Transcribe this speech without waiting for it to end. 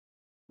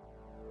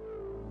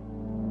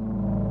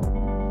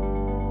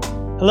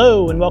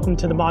Hello and welcome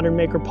to the Modern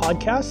Maker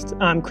Podcast.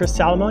 I'm Chris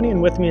Salamone,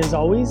 and with me as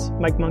always,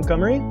 Mike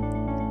Montgomery.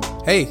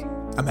 Hey,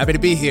 I'm happy to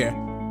be here.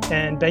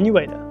 And Ben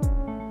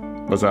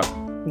Ueda. What's up?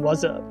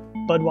 What's up?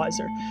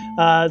 Budweiser.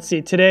 Let's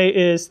see, today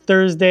is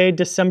Thursday,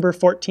 December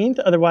 14th,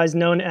 otherwise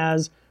known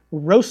as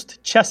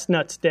Roast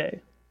Chestnuts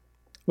Day.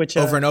 Which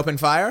Over an open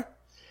fire?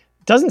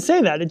 Doesn't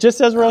say that. It just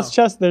says roast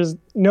chestnut. There's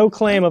no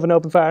claim of an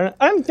open fire.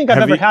 I don't think I've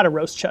ever had a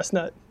roast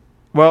chestnut.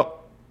 Well,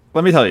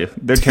 let me tell you,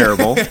 they're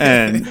terrible.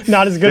 And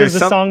not as good as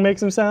the song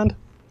makes them sound?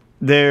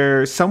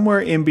 They're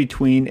somewhere in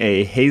between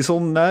a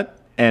hazelnut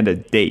and a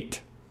date.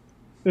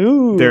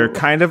 Ooh. They're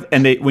kind of,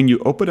 and when you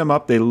open them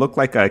up, they look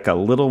like a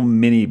little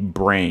mini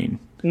brain.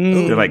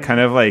 They're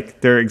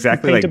they're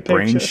exactly like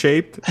brain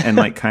shaped and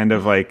like kind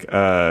of like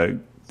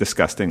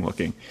disgusting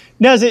looking.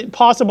 Now, is it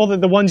possible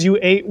that the ones you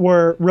ate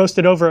were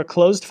roasted over a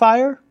closed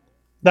fire?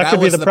 That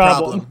could be the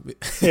problem.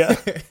 Yeah.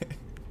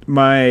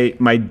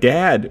 My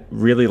dad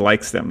really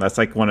likes them. That's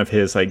like one of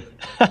his like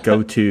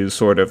go-to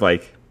sort of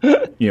like,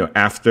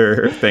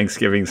 after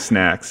Thanksgiving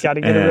snacks. Got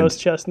to get a roast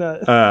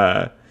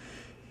chestnut.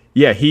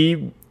 Yeah,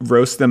 he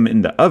roasts them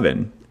in the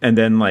oven. And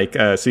then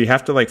so you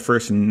have to like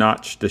first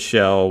notch the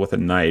shell with a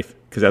knife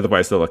because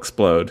otherwise they'll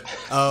explode.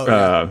 Oh,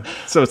 yeah.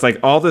 So it's like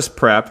all this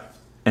prep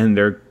and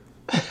they're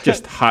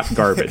just hot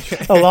garbage.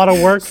 A lot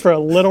of work for a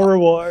little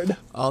reward.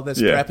 All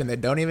this prep and they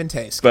don't even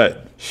taste good.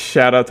 But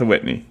shout out to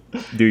Whitney.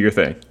 Do your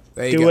thing.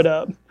 Do it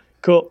up.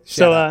 Cool.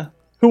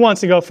 Who wants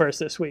to go first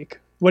this week?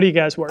 What are you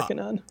guys working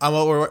on?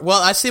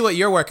 I see what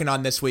you're working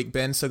on this week,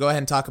 Ben, so go ahead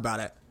and talk about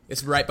it.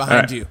 It's right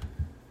behind you.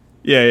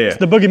 Yeah. It's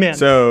the boogeyman.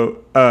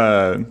 So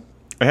I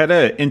had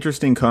an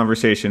interesting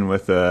conversation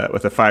with a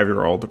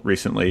 5-year-old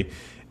recently,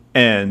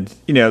 and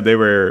they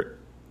were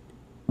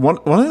one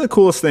of the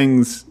coolest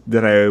things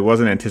that I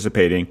wasn't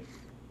anticipating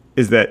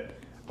is that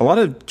a lot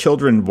of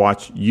children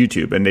watch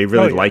YouTube, and they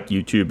really like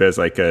YouTube as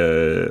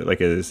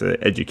as an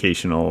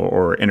educational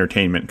or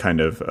entertainment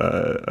kind of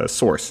a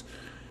source.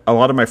 A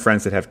lot of my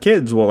friends that have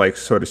kids will like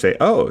sort of say,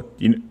 "Oh,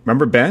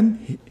 remember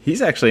Ben?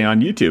 He's actually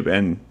on YouTube,"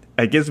 and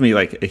it gives me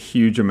like a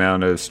huge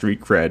amount of street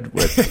cred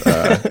with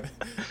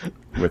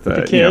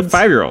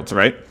 5-year-olds,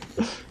 right?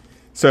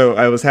 So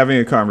I was having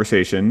a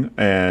conversation,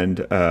 and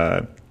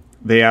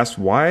they asked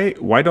why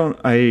don't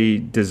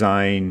I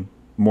design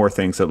more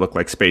things that look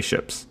like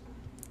spaceships?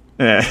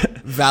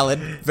 Valid,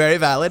 very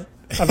valid.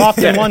 I've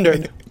often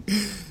wondered.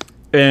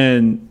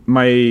 And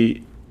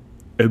my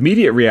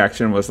immediate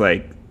reaction was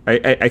like,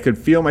 I could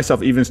feel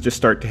myself even just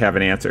start to have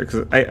an answer,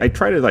 because I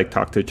try to like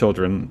talk to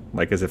children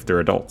like as if they're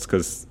adults,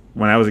 because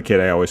when I was a kid,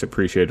 I always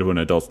appreciated when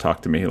adults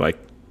talked to me like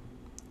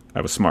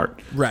I was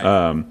smart.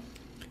 Right.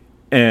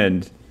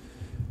 And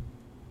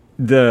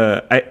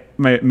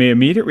my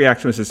immediate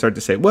reaction was to start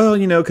to say, well,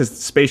 because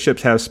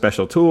spaceships have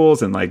special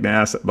tools and like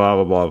NASA, blah,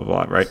 blah, blah, blah,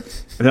 blah,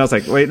 right? And I was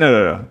like, wait,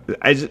 no.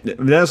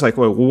 Then I was like,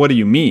 well, what do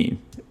you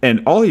mean?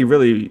 And all he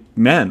really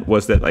meant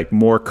was that like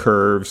more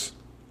curves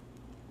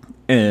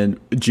and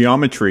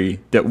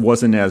geometry that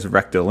wasn't as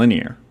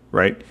rectilinear,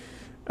 right?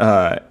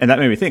 And that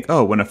made me think,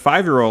 when a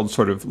 5-year-old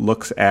sort of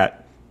looks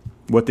at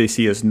what they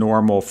see as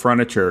normal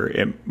furniture,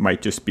 it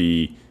might just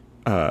be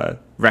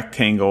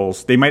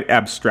rectangles. They might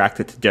abstract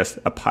it to just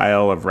a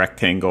pile of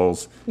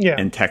rectangles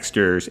and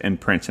textures and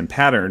prints and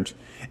patterns.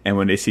 And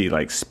when they see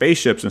like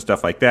spaceships and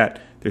stuff like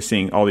that, they're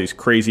seeing all these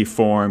crazy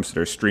forms that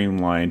are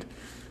streamlined.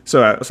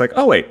 So I was like,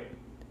 oh, wait,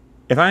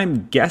 if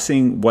I'm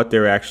guessing what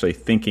they're actually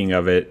thinking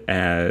of it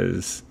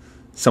as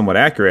somewhat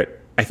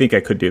accurate, I think I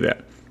could do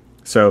that.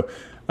 So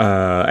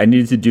I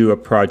needed to do a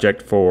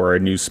project for a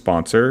new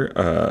sponsor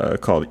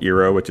called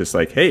Eero, which is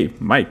like, hey,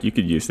 Mike, you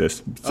could use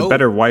this. It's a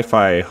better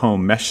Wi-Fi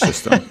home mesh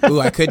system.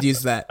 Ooh, I could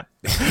use that.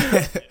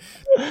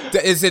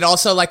 Is it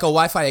also like a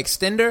Wi-Fi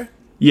extender?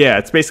 Yeah,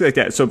 it's basically like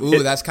that. So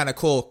that's kind of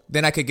cool.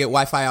 Then I could get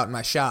Wi-Fi out in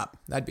my shop.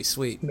 That'd be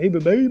sweet. Maybe.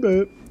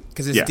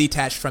 Because it's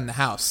detached from the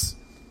house.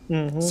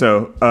 Mm-hmm.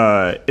 So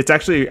it's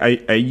actually,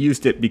 I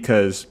used it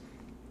because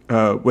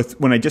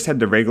when I just had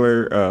the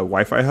regular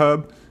Wi-Fi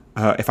hub,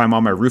 if I'm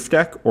on my roof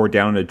deck or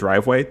down in the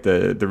driveway,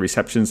 the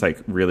reception's like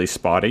really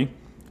spotty.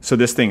 So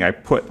this thing, I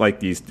put like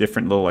these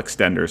different little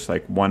extenders,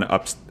 like one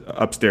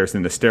upstairs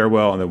in the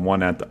stairwell, and then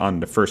one on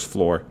the first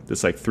floor.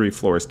 That's like 3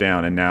 floors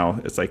down, and now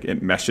it's like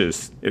it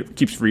meshes. It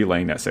keeps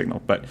relaying that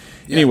signal. But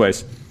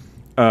anyways,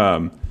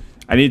 I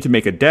needed to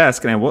make a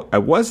desk, and I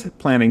was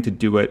planning to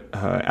do it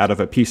out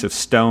of a piece of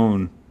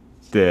stone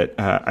that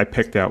I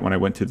picked out when I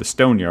went to the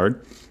stone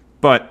yard.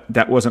 But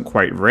that wasn't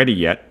quite ready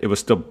yet. It was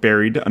still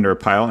buried under a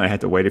pile, and I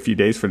had to wait a few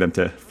days for them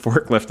to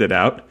forklift it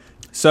out.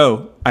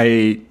 So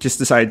I just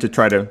decided to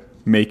try to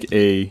make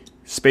a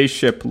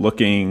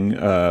spaceship-looking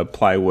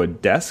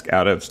plywood desk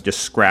out of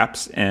just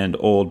scraps and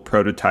old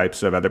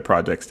prototypes of other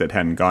projects that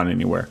hadn't gone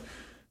anywhere.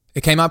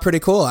 It came out pretty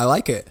cool. I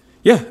like it.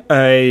 Yeah,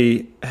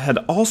 I had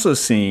also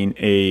seen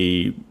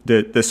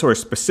the sort of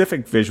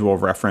specific visual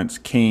reference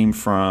came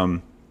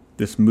from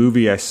this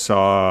movie I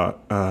saw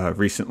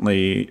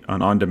recently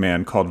on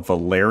demand called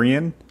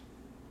Valerian.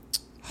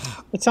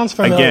 It sounds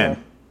familiar.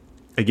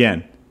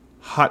 Again,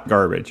 hot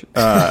garbage.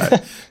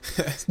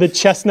 The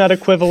chestnut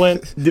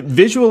equivalent.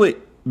 Visually,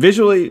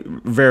 visually,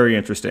 very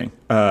interesting.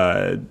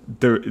 There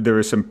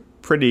were some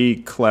pretty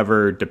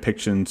clever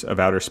depictions of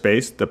outer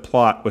space. The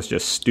plot was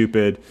just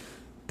stupid.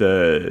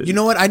 You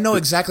know what? I know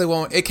exactly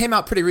what it came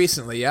out pretty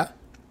recently. Yeah.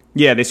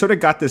 Yeah, they sort of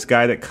got this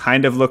guy that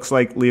kind of looks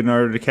like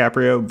Leonardo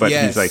DiCaprio, but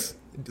yes. he's like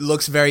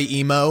looks very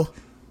emo.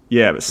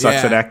 Yeah, but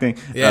sucks at acting.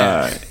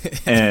 Yeah.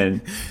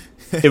 And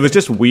it was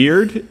just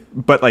weird,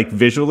 but like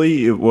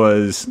visually, there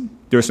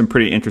were some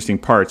pretty interesting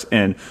parts.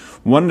 And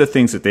one of the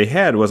things that they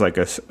had was like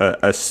this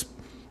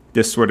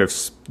sort of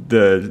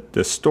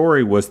the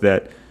story was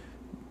that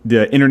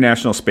the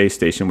International Space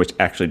Station, which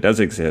actually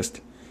does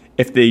exist,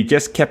 if they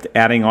just kept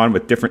adding on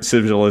with different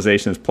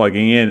civilizations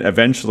plugging in,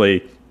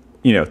 eventually,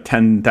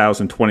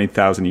 10,000,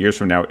 20,000 years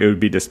from now, it would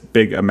be this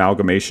big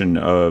amalgamation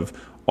of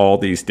all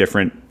these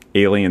different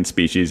alien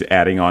species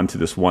adding on to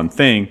this one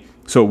thing.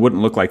 So it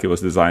wouldn't look like it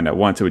was designed at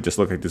once. It would just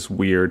look like this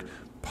weird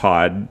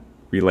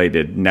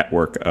pod-related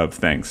network of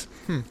things.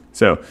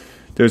 So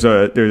there's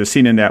a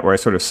scene in that where I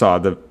sort of saw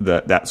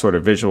that sort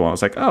of visual. I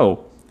was like,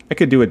 oh, I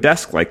could do a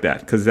desk like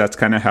that, because that's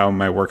kind of how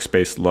my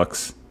workspace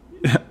looks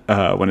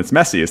when it's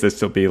messy. Is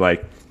this will be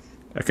like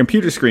a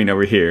computer screen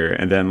over here,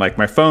 and then like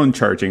my phone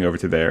charging over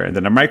to there, and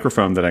then a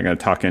microphone that I'm going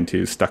to talk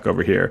into stuck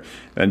over here,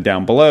 and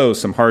down below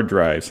some hard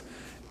drives.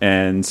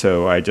 And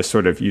so I just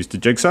sort of used a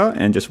jigsaw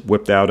and just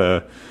whipped out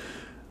a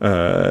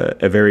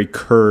very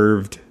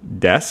curved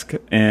desk.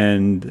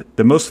 And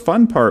the most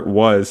fun part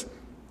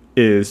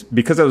is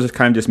because I was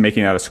kind of just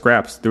making out of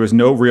scraps, there was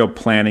no real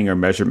planning or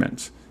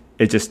measurements.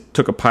 It just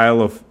took a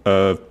pile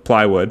of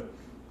plywood,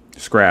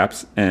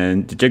 scraps,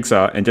 and the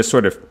jigsaw, and just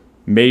sort of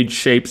made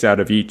shapes out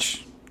of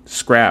each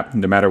scrap,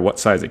 no matter what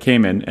size it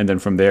came in. And then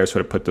from there,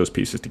 sort of put those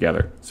pieces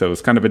together. So it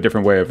was kind of a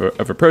different way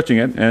of approaching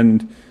it,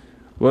 and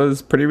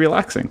was pretty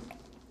relaxing.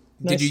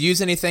 Nice. Did you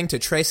use anything to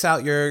trace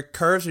out your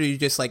curves, or you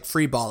just like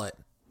free ball it?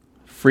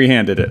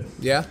 Free-handed it.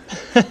 Yeah.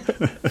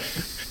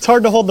 It's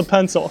hard to hold the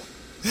pencil.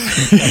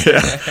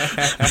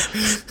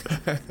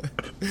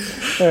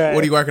 All right.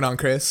 What are you working on,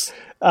 Chris?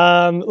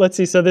 Let's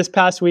see. So this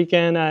past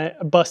weekend, I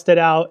busted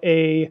out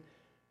a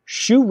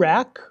shoe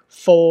rack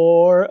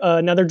for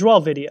another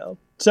Dwell video.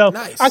 So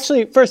nice.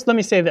 Actually, first, let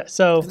me say this.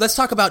 So let's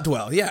talk about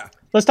Dwell. Yeah.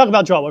 Let's talk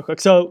about Dwell real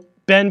quick. So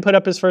Ben put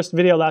up his first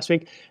video last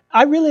week.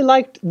 I really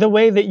liked the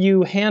way that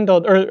you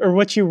handled, or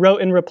what you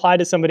wrote in reply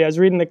to somebody. I was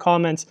reading the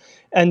comments,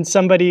 and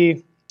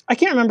somebody, I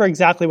can't remember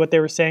exactly what they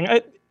were saying.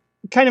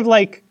 Kind of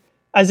like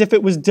as if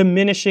it was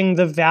diminishing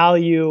the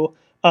value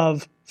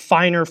of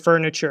finer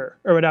furniture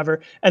or whatever.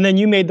 And then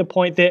you made the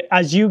point that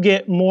as you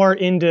get more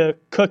into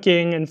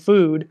cooking and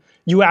food,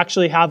 you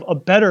actually have a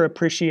better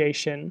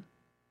appreciation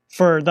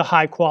for the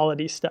high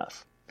quality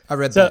stuff. I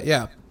read that,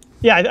 yeah.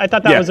 Yeah, I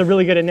thought that was a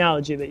really good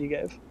analogy that you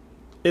gave.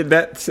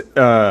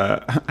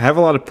 I have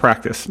a lot of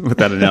practice with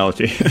that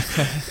analogy,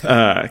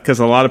 because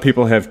a lot of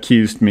people have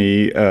accused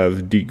me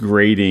of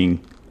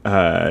degrading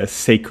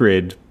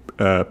sacred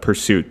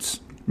pursuits.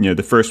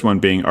 The first one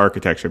being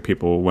architecture.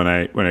 People, when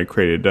I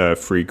created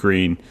Free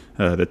Green,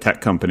 the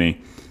tech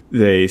company,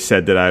 they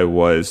said that I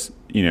was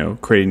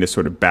creating this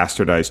sort of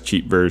bastardized,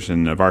 cheap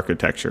version of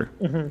architecture.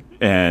 Mm-hmm.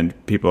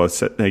 And people have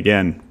said,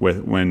 again,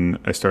 when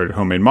I started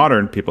Homemade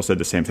Modern, people said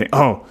the same thing.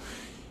 Oh,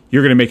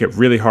 you're going to make it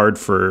really hard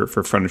for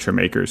furniture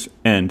makers.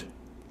 And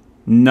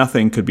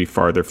nothing could be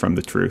farther from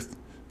the truth.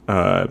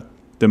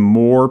 The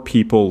more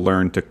people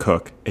learn to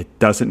cook, it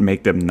doesn't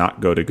make them not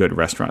go to good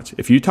restaurants.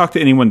 If you talk to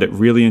anyone that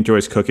really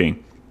enjoys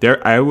cooking,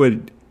 I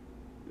would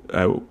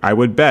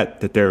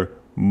bet that they're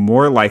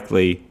more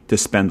likely to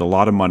spend a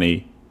lot of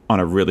money on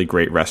a really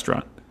great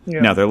restaurant.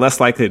 Yeah. Now, they're less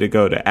likely to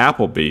go to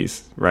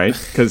Applebee's, right?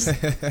 Because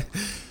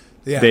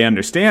they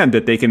understand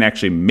that they can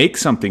actually make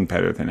something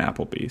better than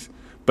Applebee's.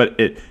 But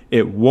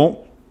it won't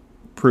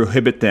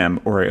prohibit them,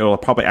 or it will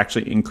probably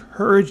actually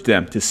encourage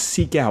them to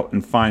seek out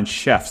and find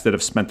chefs that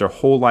have spent their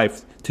whole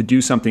life to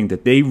do something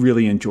that they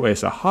really enjoy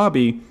as a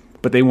hobby,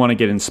 but they want to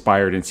get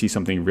inspired and see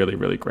something really,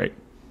 really great.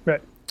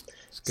 Right.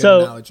 It's a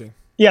good analogy.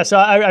 Yeah, so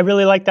I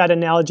really like that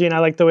analogy, and I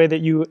like the way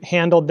that you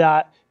handled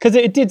that, because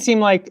it did seem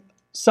like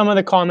some of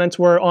the comments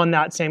were on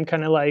that same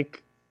kind of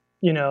like,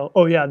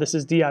 oh yeah, this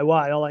is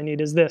DIY, all I need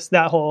is this,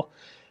 that whole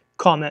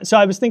comment. So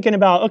I was thinking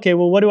about, okay,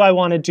 well, what do I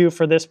want to do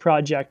for this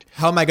project?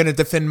 How am I going to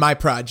defend my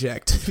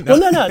project?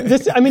 Well, no.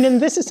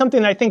 And this is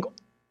something that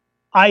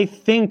I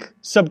think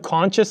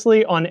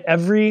subconsciously on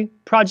every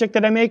project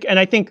that I make. And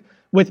I think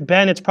with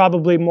Ben, it's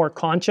probably more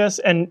conscious,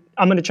 and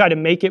I'm going to try to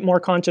make it more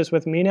conscious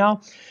with me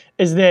now,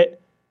 is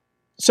that,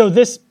 so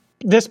this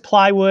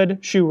plywood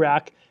shoe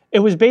rack, it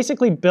was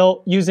basically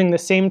built using the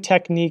same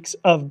techniques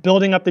of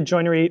building up the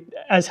joinery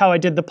as how I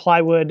did the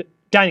plywood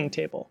dining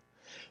table.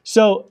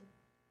 So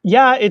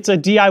yeah, it's a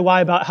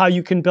DIY about how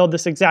you can build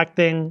this exact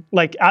thing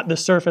like at the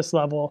surface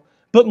level.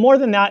 But more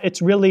than that,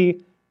 it's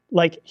really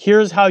like,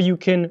 here's how you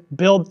can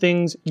build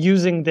things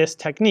using this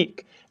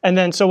technique. And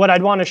then, so what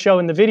I'd want to show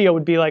in the video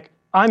would be like,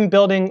 I'm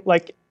building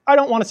like, I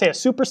don't want to say a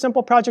super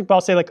simple project, but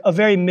I'll say like a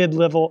very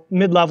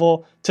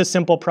mid-level to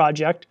simple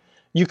project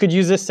you could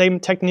use this same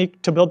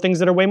technique to build things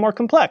that are way more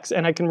complex,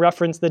 and I can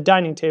reference the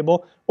dining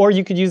table. Or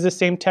you could use the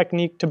same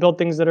technique to build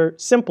things that are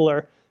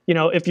simpler,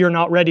 if you're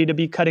not ready to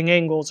be cutting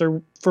angles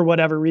or for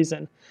whatever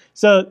reason.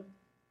 So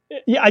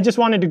yeah, I just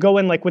wanted to go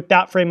in like with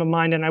that frame of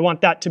mind, and I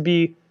want that to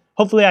be,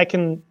 hopefully I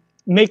can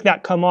make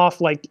that come off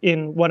like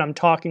in what I'm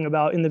talking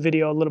about in the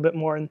video a little bit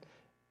more, and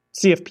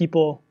see if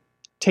people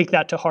take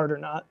that to heart or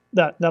not.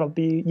 That'll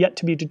be yet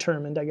to be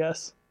determined, I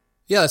guess.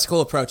 Yeah, that's a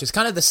cool approach. It's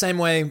kind of the same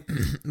way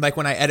like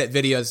when I edit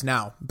videos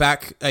now.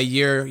 Back a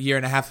year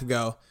and a half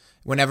ago,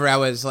 whenever I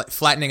was like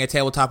flattening a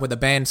tabletop with a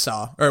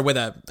bandsaw or with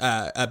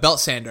a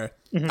belt sander,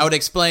 I would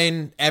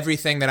explain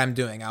everything that I'm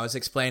doing. I was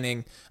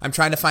explaining, I'm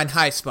trying to find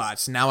high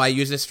spots. Now I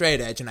use a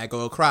straight edge and I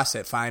go across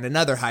it, find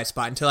another high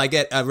spot until I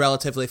get a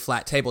relatively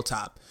flat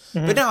tabletop.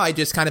 But now I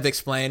just kind of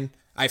explain,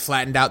 I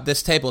flattened out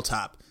this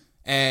tabletop.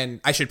 And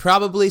I should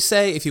probably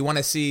say, if you want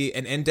to see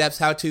an in-depth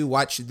how-to,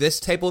 watch this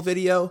table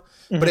video.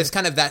 But it's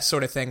kind of that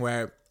sort of thing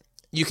where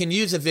you can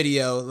use a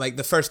video, like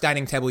the first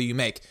dining table you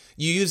make,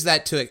 you use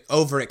that to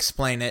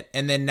over-explain it.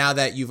 And then now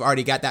that you've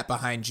already got that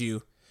behind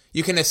you,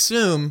 you can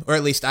assume, or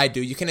at least I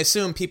do, you can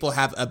assume people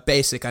have a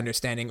basic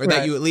understanding, or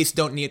that you at least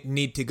don't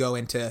need to go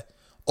into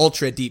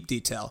ultra deep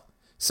detail.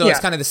 So it's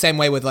kind of the same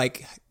way with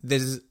like,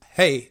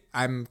 hey,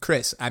 I'm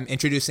Chris, I'm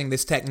introducing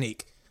this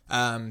technique.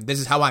 This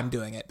is how I'm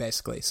doing it,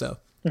 basically. So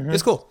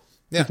it's cool.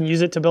 Yeah. You can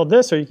use it to build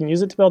this, or you can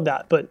use it to build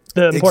that. But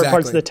the important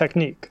part is the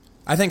technique.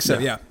 I think so,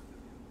 yeah.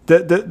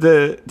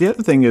 The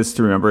other thing is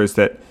to remember is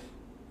that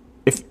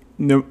if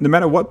no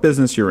matter what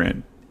business you're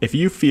in, if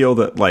you feel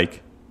that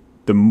like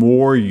the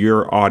more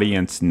your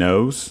audience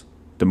knows,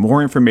 the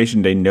more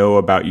information they know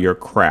about your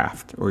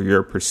craft or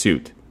your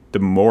pursuit, the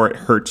more it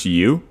hurts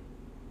you,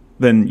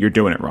 then you're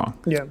doing it wrong.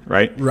 Yeah.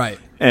 Right? Right.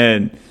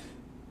 And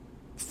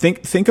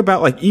think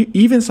about like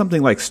even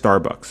something like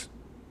Starbucks.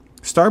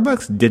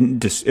 Starbucks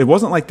didn't it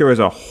wasn't like there was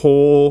a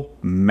whole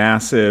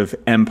massive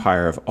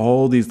empire of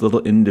all these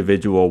little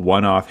individual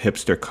one-off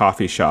hipster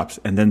coffee shops,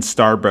 and then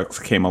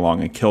Starbucks came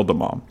along and killed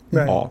them all.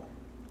 Right.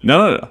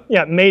 No.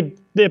 Yeah, it made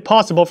it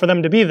possible for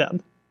them to be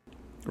them.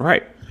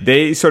 Right.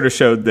 They sort of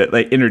showed that,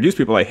 like, introduced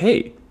people like,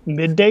 hey,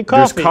 midday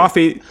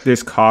coffee.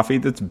 There's coffee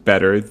that's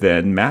better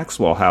than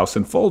Maxwell House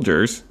and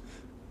Folgers.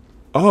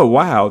 Oh,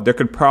 wow. There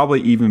could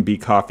probably even be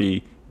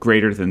coffee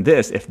greater than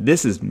this. If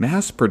this is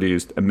mass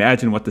produced,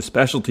 imagine what the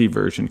specialty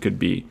version could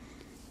be.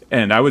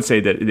 And I would say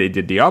that they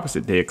did the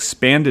opposite. They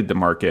expanded the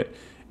market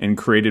and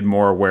created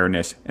more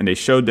awareness, and they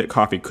showed that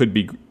coffee could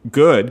be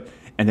good,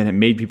 and then it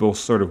made people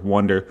sort of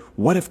wonder,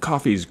 what if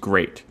coffee is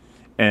great?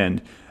 And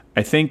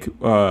I think,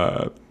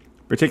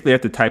 particularly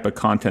at the type of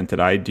content that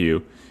I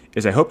do,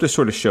 is I hope to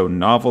sort of show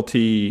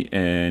novelty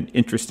and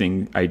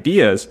interesting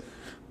ideas,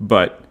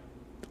 but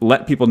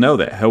let people know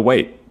that, oh,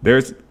 wait,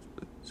 there's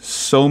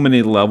so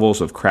many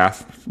levels of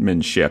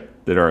craftsmanship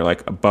that are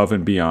like above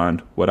and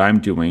beyond what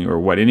I'm doing or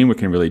what anyone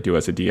can really do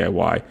as a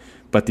DIY.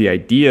 But the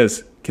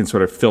ideas can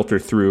sort of filter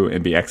through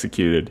and be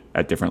executed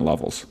at different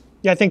levels.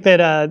 Yeah, I think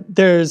that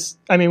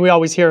we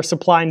always hear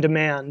supply and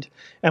demand,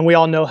 and we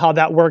all know how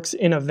that works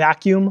in a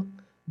vacuum.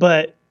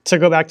 But to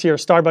go back to your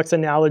Starbucks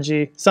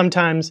analogy,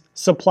 sometimes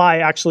supply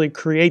actually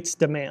creates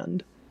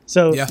demand.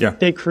 So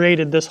they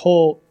created this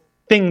whole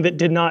thing that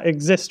did not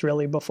exist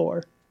really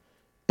before.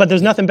 But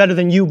there's nothing better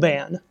than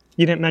U-Ban.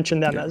 You didn't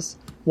mention them as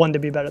one to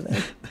be better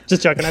than.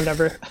 Just joking. I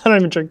don't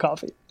even drink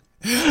coffee.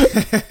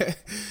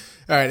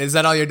 All right. Is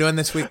that all you're doing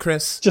this week,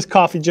 Chris? Just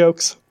coffee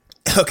jokes.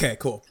 Okay,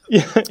 cool.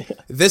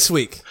 This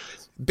week,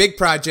 big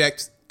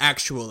project,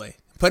 actually.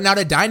 Putting out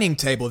a dining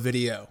table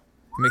video.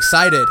 I'm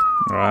excited.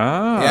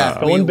 Wow. Yeah,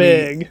 going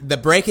big. The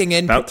breaking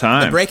in About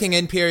time. The breaking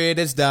in period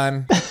is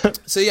done.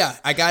 So yeah,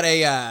 I got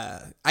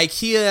a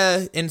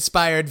IKEA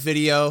inspired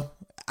video.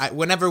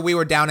 Whenever we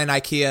were down in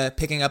IKEA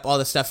picking up all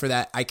the stuff for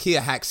that IKEA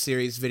Hack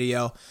Series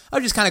video, I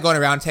was just kind of going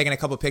around taking a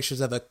couple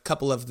pictures of a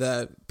couple of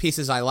the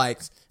pieces I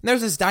liked. And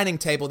there's this dining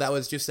table that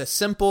was just a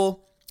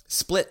simple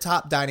split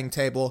top dining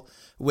table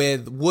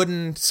with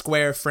wooden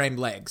square framed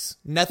legs.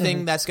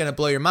 Nothing that's going to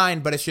blow your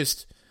mind, but it's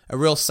just a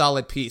real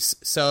solid piece.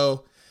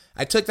 So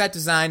I took that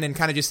design and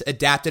kind of just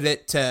adapted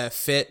it to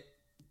fit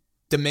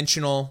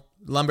dimensional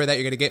lumber that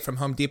you're going to get from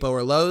Home Depot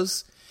or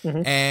Lowe's,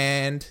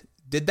 and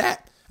did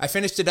that. I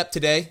finished it up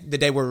today, the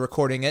day we're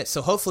recording it,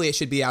 so hopefully it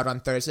should be out on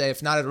Thursday.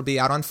 If not, it'll be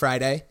out on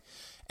Friday.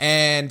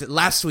 And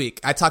last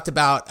week, I talked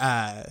about,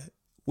 I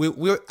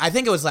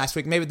think it was last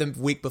week, maybe the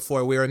week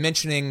before, we were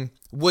mentioning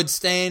wood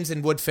stains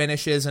and wood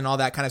finishes and all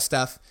that kind of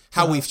stuff,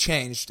 how we've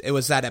changed. It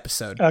was that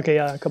episode. Okay,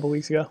 yeah, a couple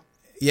weeks ago.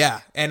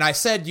 Yeah, and I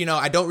said,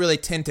 I don't really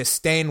tend to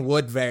stain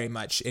wood very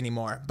much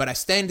anymore, but I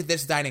stained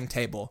this dining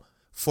table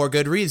for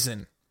good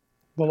reason.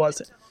 What was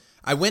it?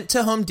 I went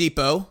to Home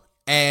Depot,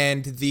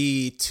 and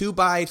the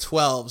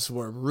 2x12s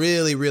were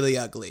really, really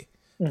ugly.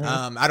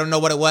 I don't know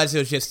what it was. It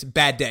was just a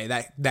bad day.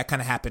 That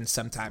kind of happens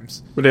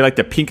sometimes. Were they like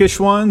the pinkish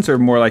ones or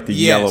more like the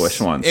yellowish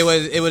ones?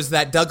 It was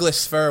that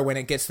Douglas fir when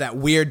it gets that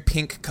weird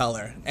pink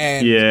color.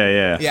 And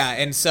yeah.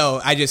 And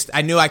so I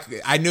knew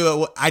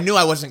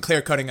I wasn't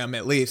clear coating them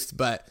at least,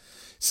 but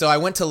So I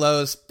went to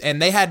Lowe's,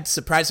 and they had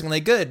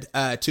surprisingly good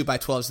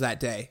 2x12s that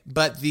day.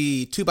 But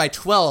the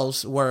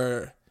 2x12s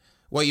were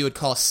what you would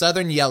call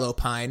Southern Yellow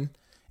Pine,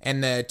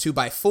 and the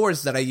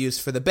 2x4s that I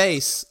used for the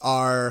base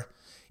are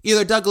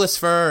either Douglas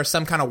fir or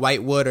some kind of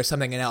white wood or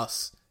something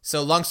else.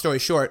 So long story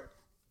short,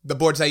 the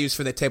boards I used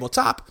for the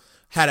tabletop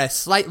had a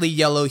slightly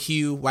yellow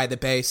hue, while the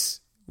base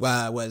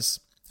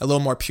was a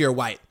little more pure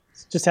white.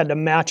 Just had to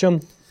match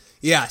them.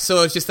 Yeah, so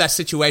it was just that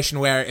situation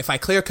where if I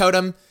clear coat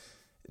them,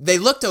 they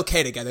looked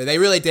okay together. They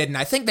really did, and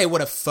I think they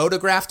would have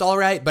photographed all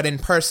right, but in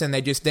person,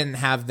 they just didn't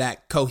have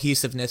that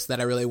cohesiveness that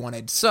I really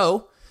wanted.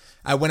 So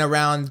I went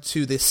around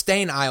to the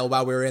stain aisle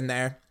while we were in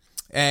there,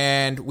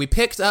 and we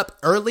picked up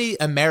Early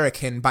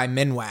American by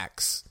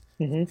Minwax.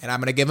 And I'm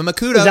going to give them a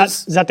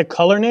kudos. Is that the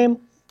color name?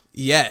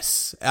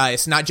 Yes.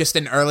 It's not just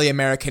an Early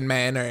American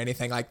man or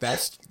anything like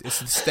that. It's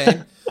the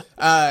stain.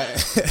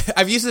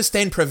 I've used the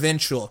stain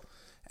Provincial,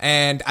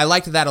 and I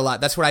liked that a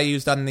lot. That's what I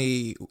used on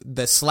the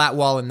slat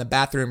wall in the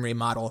bathroom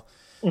remodel.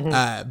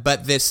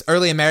 But this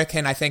Early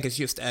American, I think, is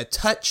just a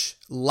touch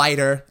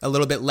lighter, a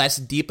little bit less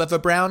deep of a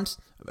brown.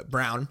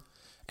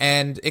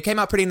 And it came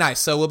out pretty nice.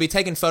 So we'll be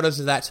taking photos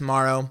of that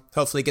tomorrow.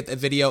 Hopefully get the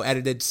video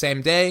edited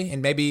same day,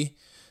 and maybe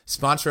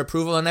sponsor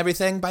approval and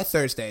everything by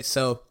Thursday.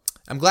 So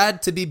I'm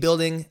glad to be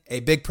building a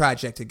big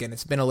project again.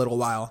 It's been a little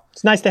while.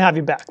 It's nice to have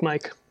you back,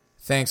 Mike.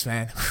 Thanks,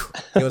 man.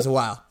 It was a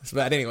while.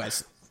 But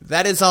anyways,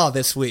 that is all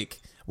this week.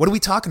 What are we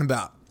talking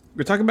about?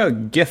 We're talking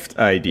about gift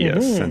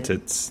ideas since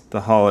it's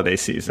the holiday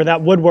season. For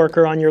that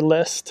woodworker on your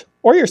list,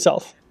 or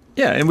yourself.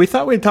 Yeah, and we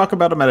thought we'd talk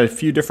about them at a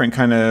few different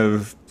kind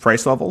of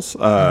price levels,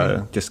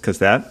 just because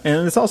that.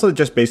 And it's also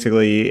just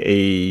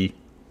basically a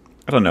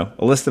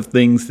list of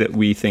things that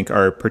we think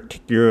are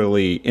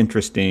particularly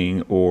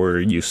interesting or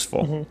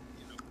useful.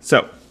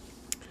 So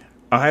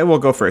I will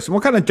go first. And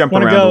we'll kind of jump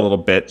around a little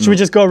bit. Should we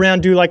just go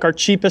around, do like our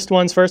cheapest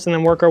ones first and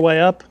then work our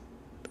way up?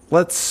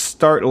 Let's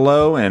start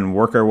low and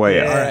work our way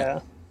up. All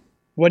right.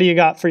 What do you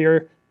got for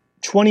your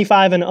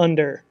 25 and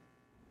under,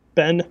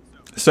 Ben?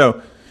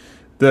 So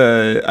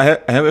I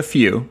have a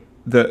few.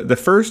 The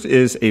first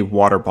is a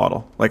water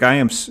bottle. Like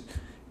one of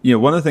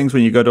the things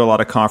when you go to a lot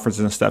of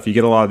conferences and stuff, you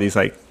get a lot of these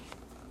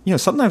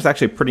sometimes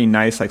actually pretty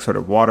nice like sort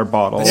of water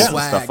bottles and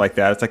stuff like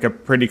that. It's like a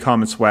pretty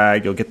common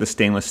swag. You'll get the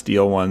stainless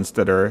steel ones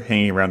that are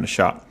hanging around the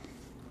shop.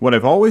 What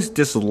I've always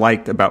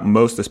disliked about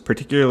most is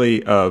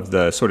particularly of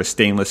the sort of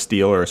stainless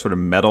steel or sort of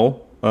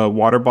metal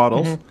water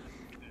bottles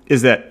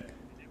is that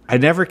I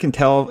never can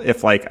tell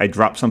if like I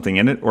drop something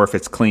in it or if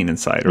it's clean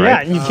inside, right? Yeah,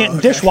 and you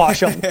can't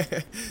dishwash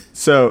them.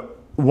 So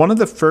one of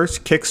the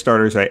first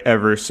Kickstarters I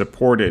ever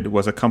supported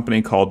was a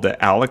company called the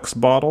Alex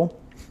Bottle.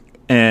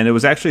 And it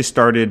was actually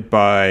started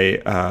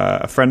by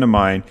a friend of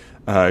mine,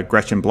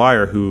 Gretchen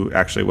Blyer, who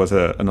actually was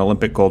an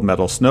Olympic gold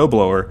medal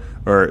snowboarder.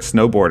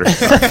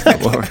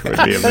 Snowboarder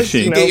would be a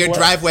machine. You get your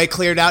driveway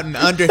cleared out in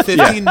under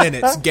 15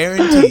 minutes,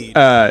 guaranteed.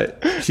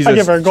 She's a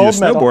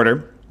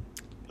snowboarder.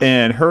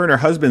 And her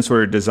husband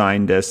sort of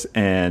designed this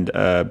and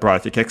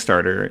brought it to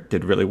Kickstarter. It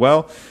did really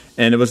well.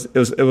 And it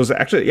was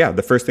actually,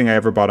 the first thing I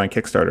ever bought on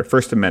Kickstarter,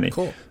 first of many.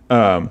 Cool.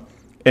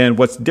 And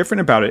what's different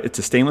about it, it's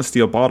a stainless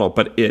steel bottle,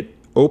 but it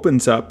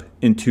opens up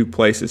in two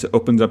places. It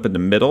opens up in the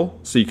middle,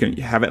 so you can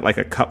have it like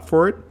a cup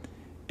for it.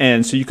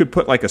 And so you could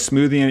put like a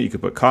smoothie in it, you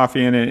could put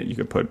coffee in it, you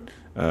could put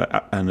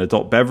an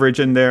adult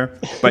beverage in there,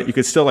 but you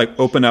could still like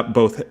open up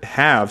both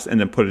halves and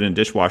then put it in a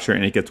dishwasher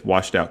and it gets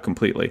washed out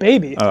completely.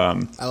 Baby.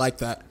 I like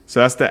that. So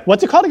that's that.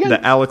 What's it called again?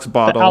 The Alex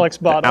Bottle. The Alex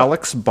Bottle. The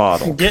Alex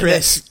Bottle.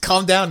 Chris,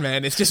 calm down,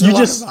 man. It's just a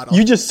water bottle.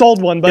 You just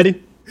sold one,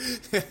 buddy.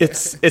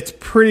 It's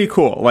pretty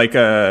cool. Like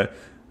I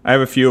have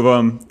a few of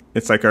them.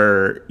 It's like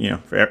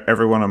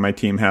everyone on my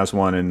team has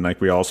one, and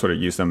like we all sort of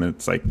use them. And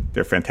it's like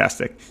they're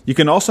fantastic. You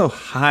can also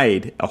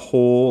hide a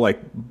whole like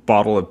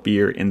bottle of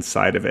beer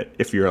inside of it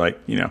if you're like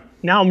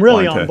Now I'm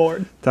really on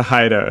board to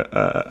hide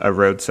a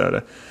road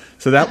soda.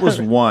 So that was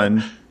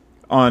one.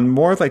 On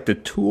more like the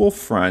tool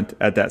front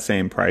at that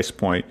same price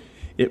point,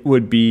 it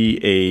would be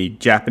a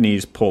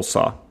Japanese pull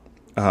saw,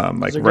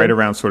 right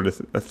around sort of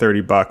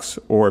 $30.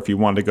 Or if you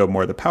wanted to go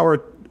more the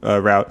power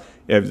route,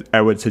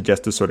 I would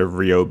suggest a sort of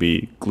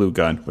Ryobi glue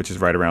gun, which is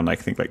right around I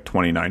think like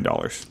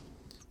 $29.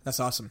 That's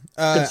awesome.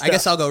 I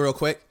guess I'll go real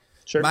quick.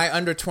 Sure. My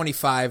under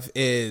 25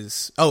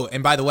 is... Oh,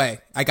 and by the way,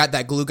 I got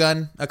that glue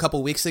gun a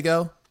couple weeks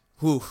ago.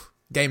 Whew,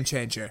 game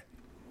changer.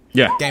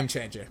 Yeah, game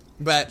changer.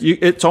 But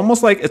it's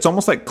almost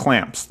like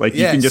clamps. Like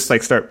you can just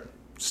like start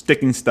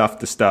sticking stuff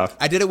to stuff.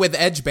 I did it with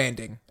edge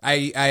banding.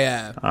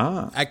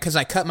 Because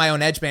I cut my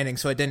own edge banding,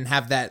 so it didn't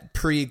have that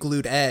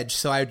pre-glued edge.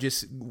 So I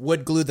just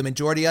would glue the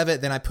majority of it.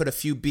 Then I put a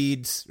few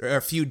beads or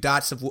a few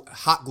dots of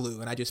hot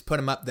glue, and I just put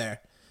them up there.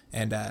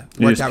 And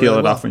you just peel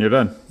it off when you're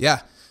done.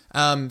 Yeah.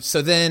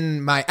 So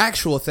then my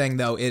actual thing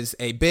though is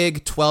a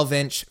big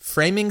 12-inch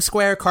framing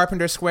square,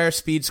 carpenter square,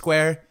 speed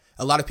square.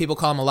 A lot of people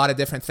call them a lot of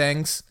different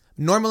things.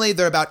 Normally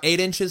they're about 8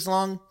 inches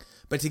long,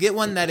 but to get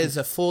one that is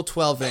a full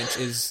 12-inch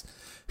is,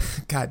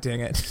 God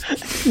dang it.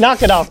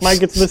 Knock it off,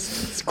 Mike.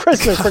 It's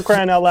Christmas for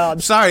crying out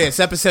loud. Sorry,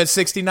 it's episode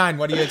 69.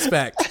 What do you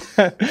expect?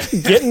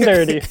 Getting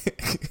dirty.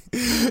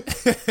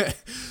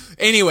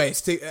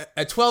 Anyways,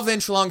 a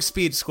 12-inch long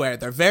speed square.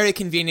 They're very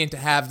convenient to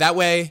have. That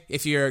way,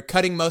 if you're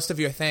cutting most of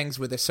your things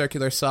with a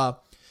circular saw,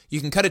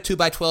 you can cut a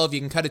 2x12, you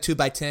can cut a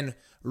 2x10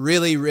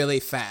 really, really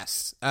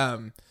fast.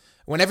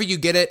 Whenever you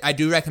get it, I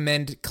do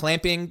recommend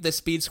clamping the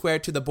speed square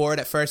to the board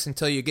at first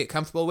until you get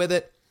comfortable with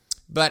it.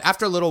 But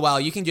after a little while,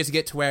 you can just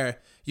get to where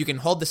you can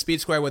hold the speed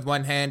square with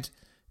one hand,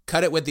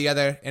 cut it with the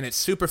other, and it's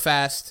super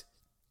fast.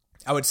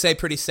 I would say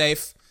pretty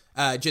safe.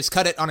 Just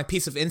cut it on a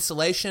piece of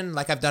insulation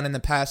like I've done in the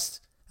past,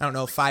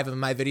 5 of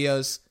my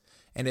videos,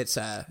 and it's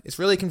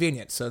really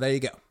convenient. So there you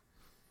go.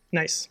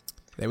 Nice.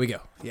 There we go.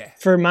 Yeah.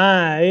 For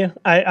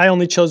I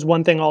only chose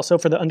one thing also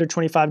for the under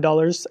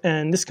 $25,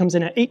 and this comes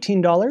in at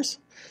 $18.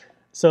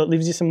 So it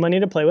leaves you some money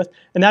to play with.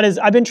 And that is,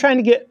 I've been trying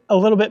to get a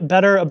little bit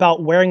better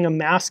about wearing a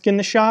mask in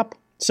the shop.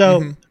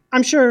 So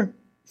I'm sure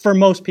for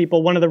most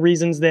people, one of the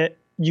reasons that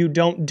you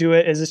don't do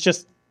it is it's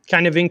just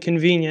kind of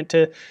inconvenient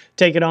to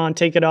take it on,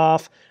 take it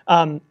off.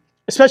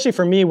 Especially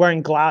for me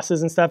wearing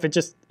glasses and stuff,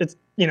 it's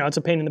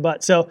a pain in the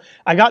butt. So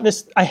I got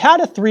this, I had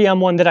a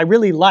 3M one that I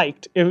really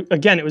liked. It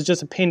was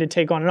just a pain to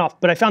take on and off,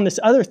 but I found this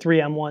other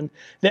 3M one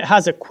that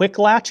has a quick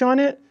latch on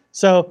it.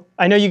 So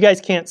I know you guys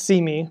can't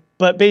see me,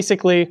 but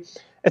basically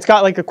it's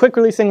got like a quick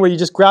release thing where you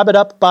just grab it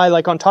up by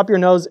like on top of your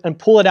nose and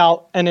pull it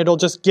out, and it'll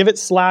just give it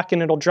slack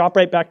and it'll drop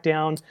right back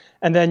down.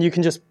 And then you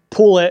can just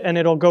pull it and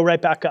it'll go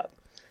right back up.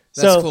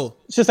 That's cool.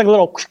 It's just like a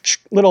little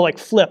like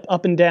flip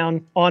up and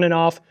down, on and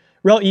off.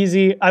 Real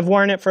easy. I've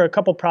worn it for a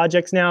couple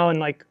projects now,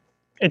 and like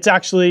it's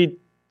actually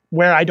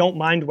where I don't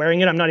mind wearing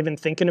it. I'm not even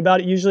thinking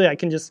about it usually. I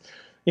can just,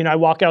 I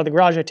walk out of the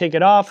garage, I take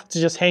it off. It's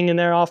just hanging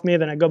there off me.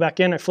 Then I go back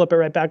in, I flip it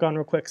right back on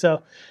real quick.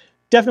 So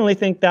definitely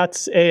think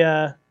that's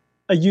a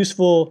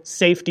useful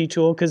safety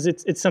tool because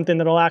it's something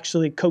that'll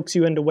actually coax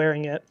you into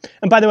wearing it.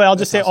 And by the way, I'll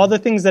just say all the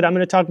things that I'm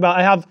going to talk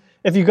about.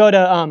 If you go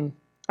to,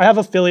 I have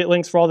affiliate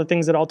links for all the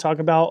things that I'll talk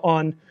about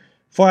on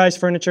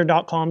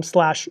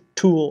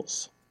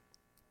foureyesfurniture.com/tools.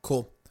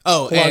 Cool.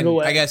 Oh,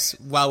 and I guess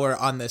while we're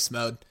on this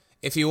mode,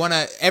 if you want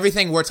to,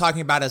 everything we're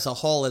talking about as a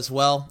whole as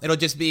well, it'll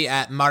just be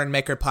at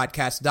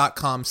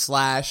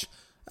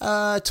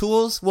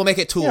modernmakerpodcast.com/tools. We'll make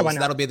it tools. Yeah,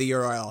 that'll be the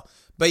URL.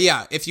 But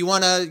yeah, if you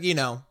want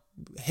to,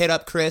 hit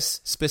up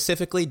Chris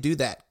specifically, do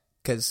that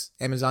because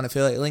Amazon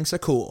affiliate links are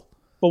cool.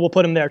 Well, we'll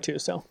put them there too.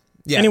 So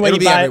yeah, anyway, it'll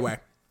be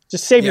everywhere.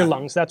 Just save your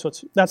lungs. That's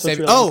what's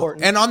really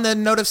important. And on the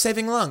note of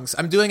saving lungs,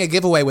 I'm doing a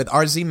giveaway with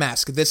RZ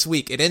Mask this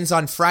week. It ends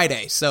on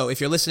Friday. So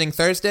if you're listening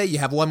Thursday, you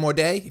have one more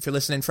day. If you're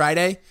listening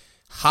Friday,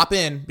 hop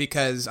in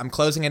because I'm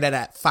closing it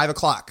at 5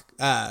 o'clock.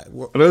 Are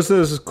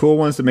those cool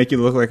ones that make you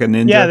look like a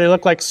ninja? Yeah, they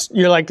look like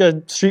you're like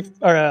a Street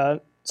or a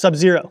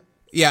Sub-Zero.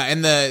 Yeah,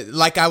 and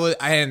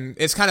and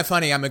it's kind of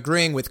funny. I'm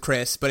agreeing with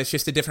Chris, but it's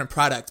just a different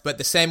product. But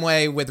the same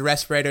way with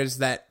respirators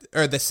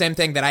the same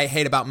thing that I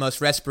hate about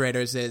most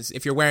respirators is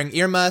if you're wearing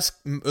earmuffs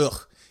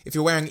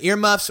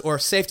or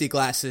safety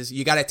glasses,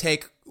 you got to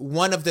take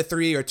one of the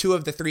three or two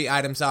of the three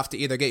items off to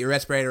either get your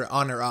respirator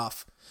on or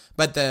off.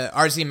 But the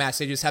RZ Mask,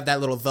 they just have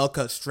that little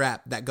Velcro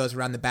strap that goes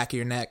around the back of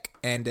your neck,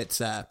 and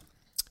it's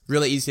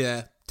really easy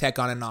to take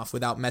on and off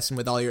without messing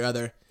with all your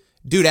other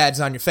doodads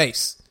on your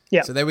face.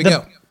 Yeah. So there we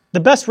go. The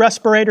best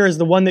respirator is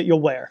the one that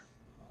you'll wear.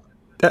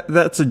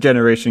 That's a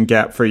generation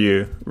gap for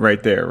you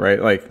right there,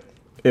 right? Like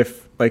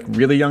if like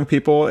really young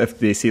people, if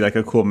they see like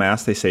a cool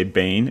mask, they say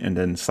Bane, and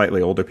then slightly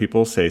older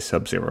people say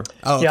Sub-Zero.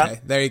 Oh, okay. Yeah.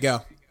 There you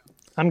go.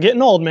 I'm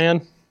getting old,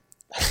 man.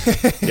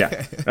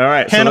 Yeah. All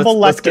right. Hannibal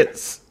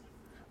Lecter.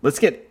 Let's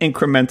get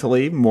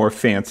incrementally more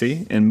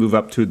fancy and move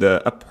up to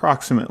the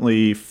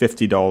approximately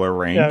 $50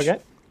 range. Okay.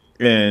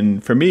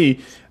 And for me,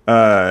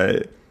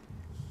 the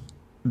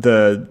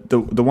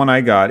one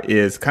I got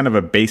is kind of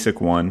a basic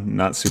one,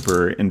 not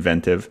super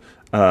inventive,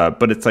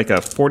 but it's like a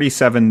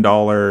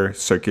 $47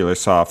 circular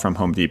saw from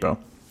Home Depot.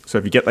 So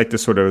if you get like the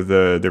sort of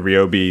the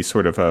Ryobi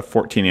sort of a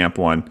 14 amp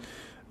one,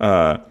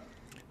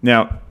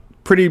 now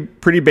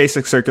pretty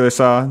basic circular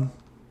saw,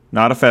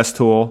 not a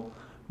Festool,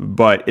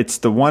 but it's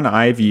the one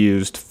I've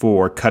used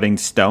for cutting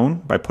stone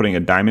by putting a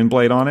diamond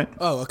blade on it.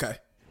 Oh, okay.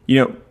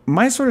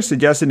 My sort of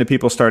suggestion to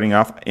people starting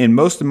off, in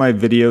most of my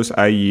videos,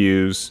 I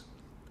use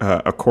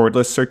a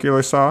cordless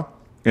circular saw,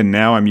 and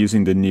now I'm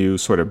using the new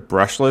sort of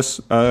brushless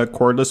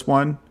cordless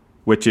one,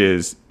 which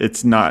is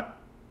it's Ryobi,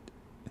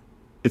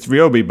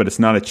 but it's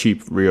not a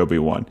cheap Ryobi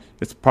one.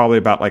 It's probably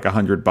about like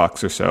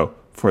 $100 or so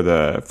for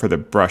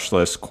the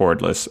brushless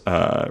cordless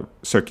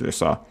circular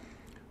saw.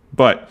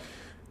 But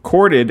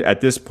corded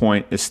at this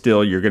point is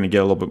still, you're going to get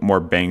a little bit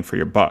more bang for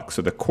your buck.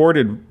 So the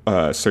corded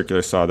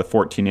circular saw, the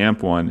 14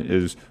 amp one,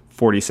 is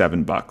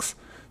 $47.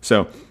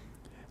 So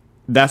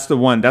that's the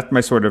one. That's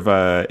my sort of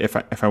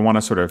if I want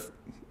to sort of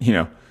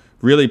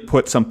really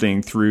put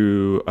something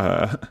through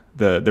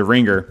the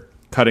ringer,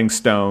 cutting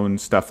stone,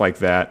 stuff like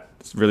that.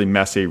 It's really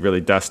messy, really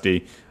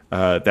dusty.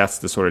 That's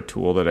the sort of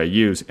tool that I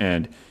use,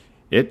 and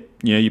it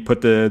you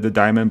put the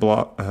diamond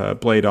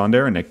blade on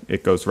there, and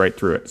it goes right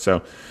through it.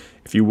 So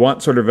if you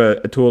want sort of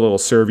a tool that will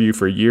serve you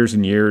for years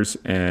and years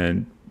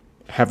and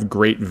have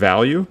great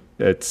value,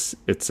 it's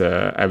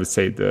I would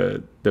say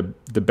the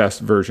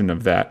best version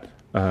of that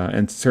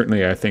And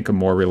certainly, I think a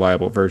more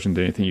reliable version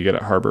than anything you get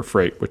at Harbor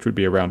Freight, which would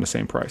be around the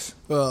same price.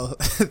 Well,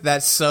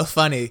 that's so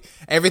funny.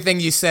 Everything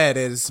you said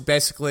is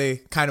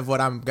basically kind of what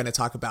I'm going to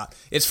talk about.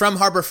 It's from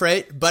Harbor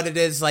Freight, but it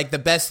is like the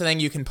best thing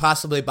you can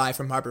possibly buy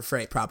from Harbor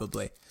Freight,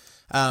 probably.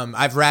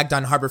 I've ragged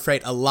on Harbor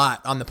Freight a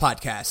lot on the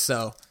podcast,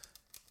 so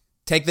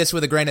take this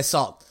with a grain of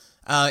salt.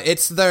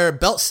 It's their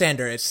belt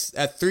sander. It's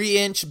a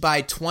 3-inch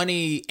by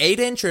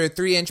 28-inch or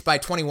 3-inch by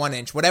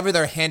 21-inch, whatever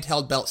their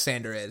handheld belt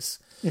sander is.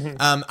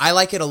 Mm-hmm. I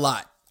like it a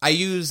lot. I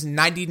use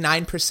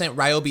 99%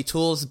 Ryobi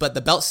tools, but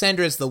the belt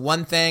sander is the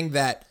one thing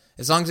that,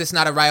 as long as it's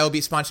not a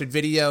Ryobi sponsored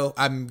video,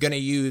 I'm going to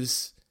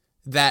use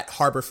that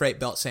Harbor Freight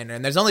belt sander.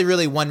 And there's only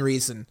really one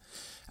reason.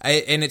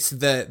 And it's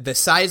the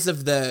size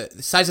of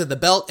the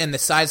belt and the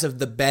size of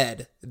the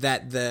bed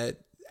that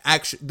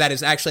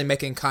is actually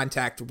making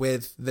contact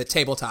with the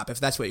tabletop, if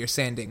that's what you're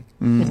sanding.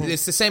 Mm-hmm.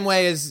 It's the same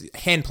way as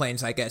hand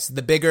planes, I guess.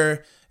 The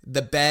bigger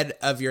the bed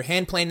of your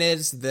hand plane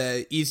is,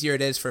 the easier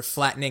it is for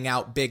flattening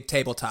out big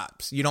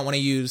tabletops. You don't want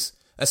to use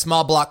a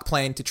small block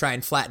plane to try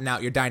and flatten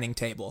out your dining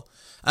table.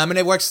 And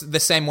it works the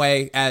same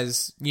way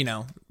as,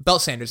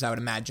 belt sanders, I would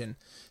imagine.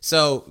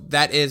 So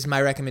that is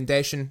my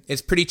recommendation.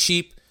 It's pretty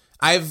cheap.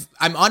 I'm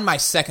on my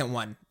second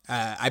one.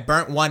 I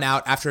burnt one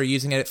out after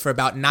using it for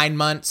about 9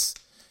 months,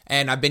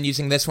 and I've been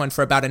using this one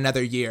for about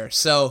another year.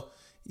 So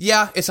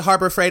yeah, it's a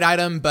Harbor Freight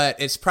item, but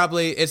it's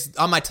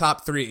on my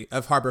top 3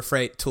 of Harbor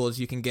Freight tools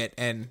you can get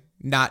and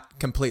not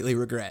completely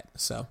regret.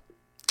 So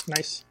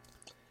nice.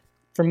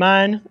 For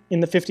mine,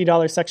 in the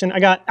 $50 section, I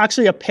got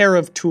actually a pair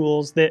of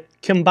tools that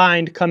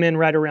combined come in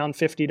right around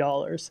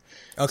 $50.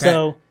 Okay.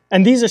 So,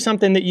 and these are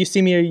something that you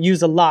see me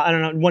use a lot. I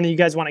don't know, one of you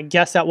guys want to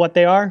guess at what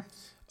they are?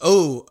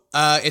 Oh,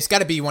 it's got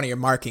to be one of your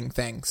marking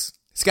things.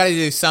 It's got to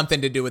do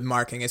something to do with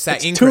marking. It's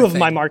that Incra 2 of thing.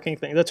 my marking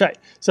things. That's right.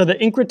 So the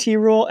Incra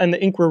T-Rule and the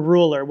Incra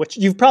Ruler, which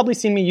you've probably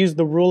seen me use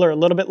the ruler a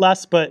little bit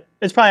less, but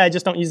it's probably I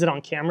just don't use it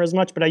on camera as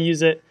much, but I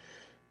use it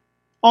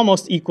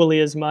almost equally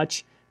as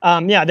much.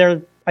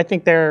 I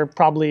think they're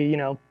probably,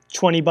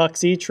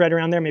 $20 each, right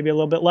around there, maybe a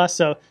little bit less.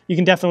 So you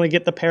can definitely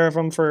get the pair of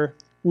them for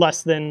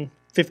less than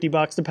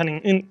 $50,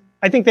 depending. And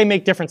I think they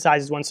make different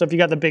sizes ones. So if you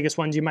got the biggest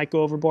ones, you might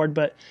go overboard,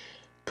 but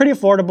pretty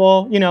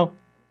affordable.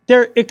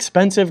 They're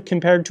expensive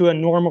compared to a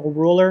normal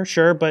ruler,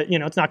 sure, but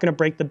it's not going to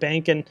break the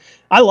bank. And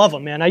I love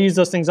them, man. I use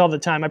those things all the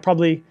time. I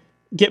probably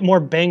get more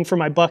bang for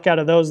my buck out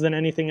of those than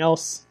anything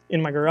else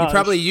in my garage. You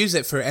probably use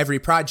it for every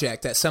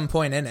project at some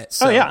point in it.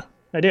 So oh yeah,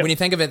 I do. When you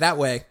think of it that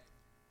way,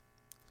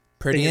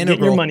 pretty You're integral.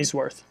 getting your money's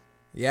worth.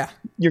 Yeah,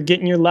 you're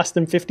getting your less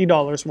than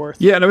 $50 worth.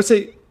 Yeah, and I would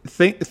say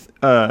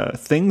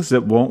things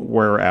that won't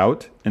wear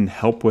out and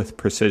help with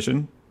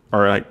precision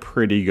are like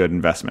pretty good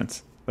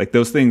investments. Like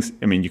those things,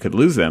 I mean, you could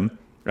lose them.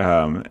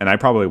 And I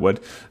probably would,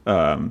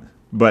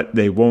 but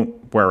they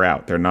won't wear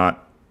out. They're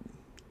not.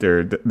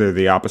 They're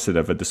the opposite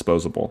of a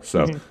disposable.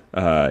 So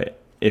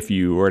if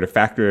you were to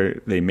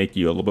factor, they make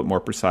you a little bit more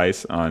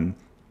precise on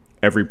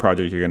every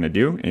project you're going to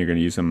do, and you're going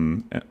to use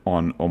them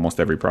on almost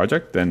every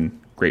project. Then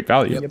great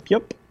value.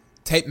 Yep.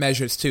 Tape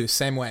measures too,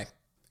 same way.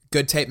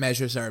 Good tape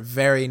measures are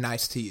very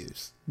nice to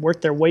use.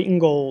 Worth their weight in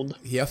gold.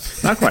 Yep.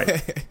 Not quite.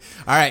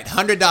 All right,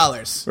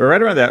 $100. We're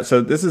right around that.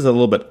 So this is a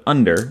little bit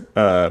under.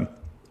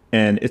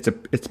 And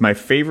it's my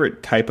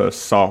favorite type of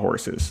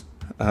sawhorses.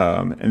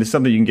 And it's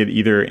something you can get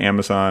either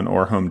Amazon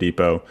or Home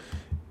Depot.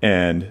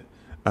 And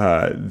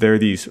they're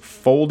these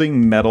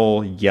folding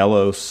metal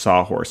yellow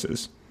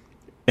sawhorses.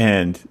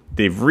 And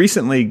they've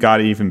recently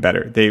got even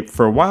better.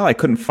 For a while I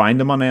couldn't find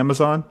them on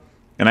Amazon,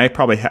 and I've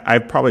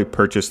probably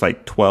purchased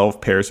like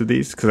 12 pairs of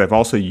these because I've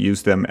also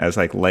used them as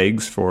like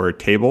legs for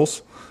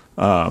tables.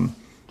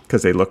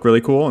 Because they look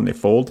really cool and they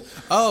fold.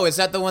 Oh, is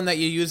that the one that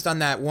you used on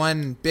that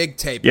one big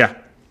tape? Yeah.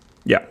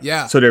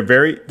 So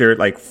they're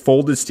like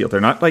folded steel.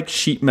 They're not like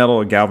sheet metal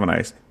or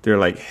galvanized. They're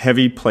like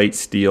heavy plate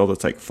steel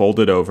that's like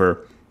folded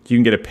over. You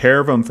can get a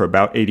pair of them for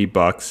about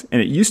 $80. And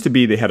it used to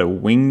be they had a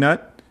wing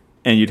nut,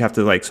 and you'd have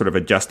to like sort of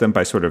adjust them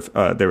by sort of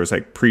there was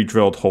like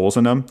pre-drilled holes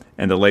in them,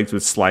 and the legs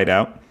would slide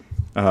out.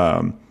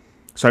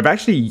 So I've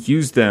actually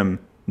used them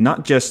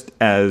not just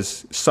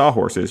as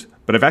sawhorses,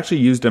 but I've actually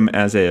used them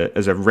as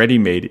a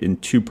ready-made in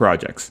 2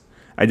 projects.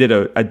 I did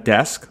a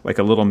desk, like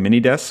a little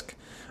mini desk,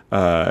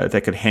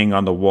 that could hang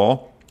on the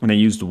wall. And I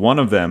used one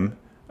of them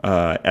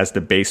as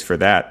the base for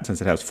that,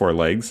 since it has 4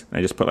 legs. And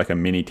I just put like a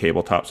mini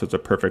tabletop, so it's a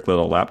perfect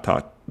little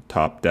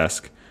laptop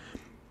desk.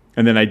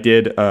 And then I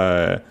did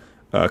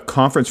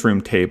conference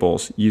room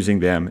tables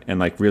using them, and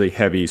like really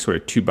heavy sort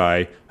of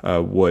 2x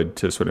wood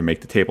to sort of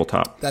make the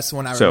tabletop. That's the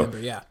one I remember,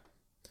 yeah.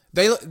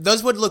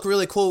 Those would look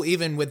really cool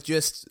even with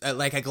just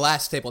like a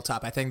glass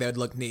tabletop. I think they would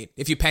look neat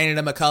if you painted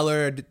them a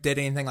color or did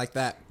anything like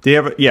that.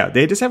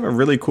 They just have a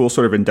really cool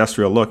sort of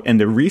industrial look. And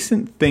the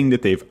recent thing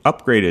that they've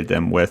upgraded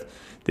them with,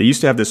 they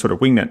used to have this sort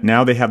of wing nut.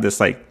 Now they have this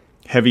like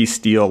heavy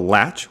steel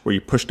latch where you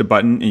push the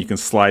button and you can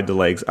slide the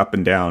legs up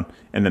and down,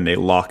 and then they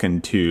lock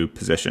into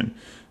position.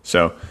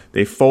 So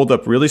they fold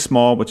up really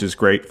small, which is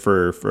great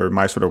for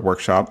my sort of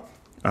workshop.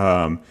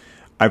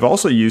 I've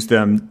also used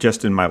them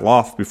just in my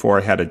loft before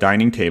I had a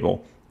dining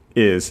table.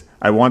 is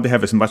I wanted to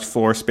have as much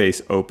floor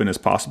space open as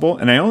possible.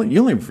 And you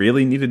only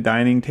really need a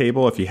dining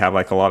table if you have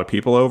like a lot of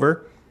people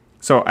over.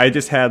 So I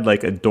just had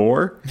like a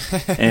door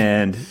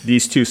and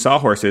these two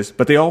sawhorses,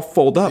 but they all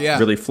fold up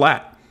really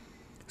flat.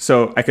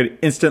 So I could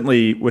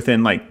instantly,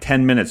 within like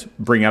 10 minutes,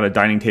 bring out a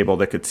dining table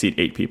that could seat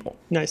 8 people.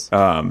 Nice.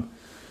 And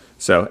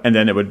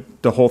then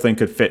the whole thing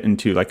could fit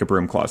into like a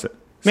broom closet.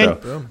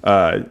 Man,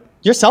 so,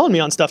 you're selling me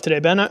on stuff today,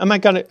 Ben. I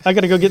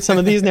gotta go get some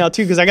of these now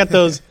too, because I got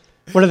those.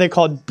 What are they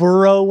called?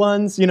 Burrow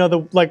ones? You know,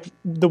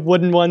 the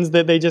wooden ones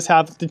that they just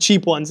have, the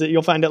cheap ones that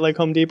you'll find at like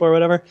Home Depot or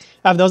whatever.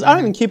 I have those. I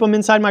don't even keep them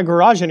inside my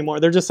garage anymore.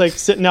 They're just like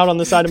sitting out on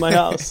the side of my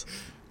house.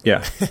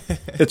 Yeah,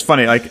 it's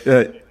funny. Like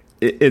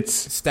it's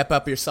step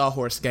up your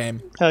sawhorse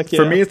game. Heck yeah.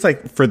 For me, it's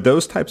like for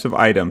those types of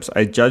items,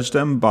 I judge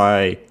them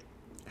by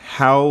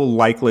how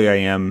likely I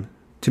am.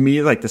 To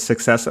me, like the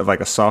success of like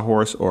a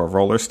sawhorse or a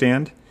roller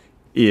stand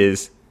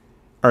is,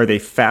 are they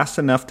fast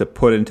enough to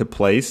put into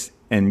place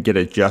and get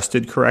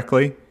adjusted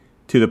correctly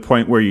to the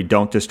point where you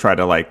don't just try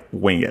to like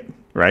wing it,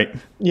 right?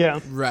 Yeah.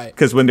 Right.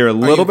 Because when they're a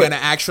little bit, going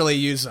to actually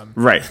use them.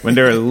 Right. When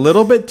they're a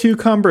little bit too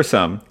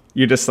cumbersome,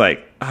 you're just like,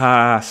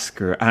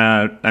 screw it.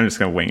 I'm just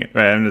going to wing it.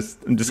 Right? I'm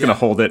just going to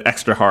hold it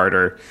extra hard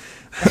or.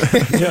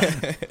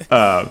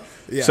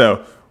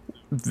 So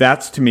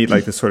that's to me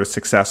like the sort of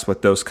success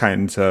with those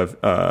kinds of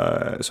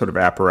sort of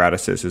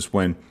apparatuses is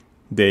when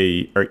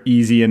they are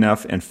easy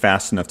enough and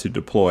fast enough to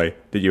deploy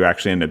that you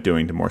actually end up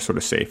doing the more sort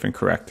of safe and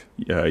correct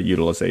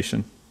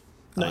utilization.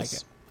 Nice.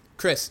 Like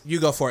Chris, you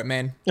go for it,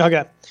 man.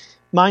 Okay.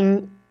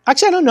 Mine,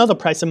 actually, I don't know the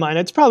price of mine.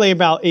 It's probably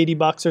about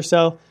 $80 or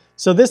so.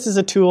 So this is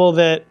a tool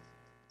that,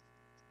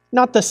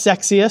 not the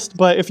sexiest,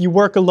 but if you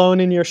work alone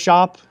in your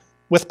shop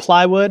with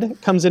plywood,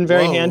 comes in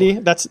very handy.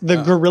 That's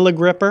the Gorilla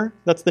Gripper.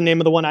 That's the name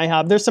of the one I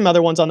have. There's some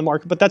other ones on the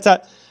market, but that's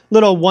that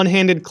little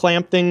one-handed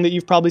clamp thing that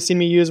you've probably seen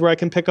me use where I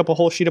can pick up a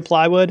whole sheet of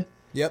plywood.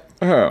 Yep.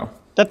 Oh,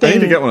 that thing I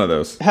need to get one of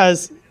those.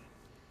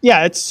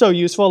 It's so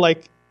useful.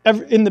 Like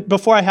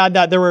before I had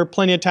that, there were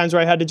plenty of times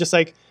where I had to just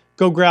like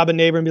go grab a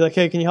neighbor and be like,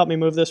 hey, can you help me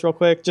move this real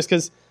quick? Just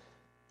because,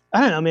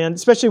 I don't know, man,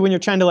 especially when you're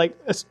trying to like,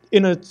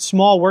 in a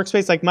small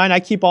workspace like mine, I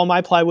keep all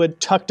my plywood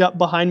tucked up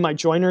behind my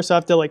joiner. So I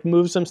have to like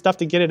move some stuff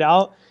to get it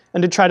out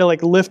and to try to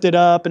like lift it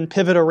up and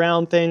pivot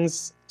around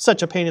things.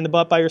 Such a pain in the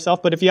butt by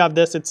yourself. But if you have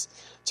this, it's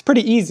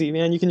pretty easy,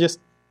 man. You can just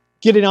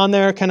get it on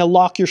there, kind of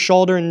lock your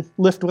shoulder and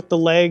lift with the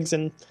legs,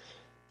 and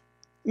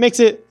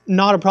makes it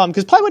not a problem.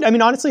 Because plywood, I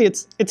mean, honestly,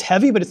 it's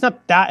heavy, but it's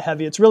not that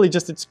heavy. It's really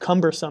just it's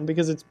cumbersome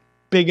because it's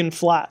big and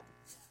flat.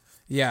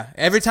 Yeah.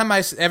 Every time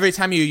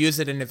you use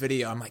it in a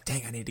video, I'm like,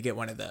 dang, I need to get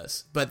one of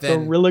those. But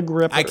then Gorilla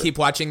Gripper. I keep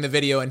watching the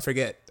video and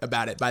forget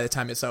about it by the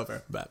time it's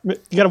over. But you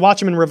got to watch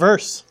them in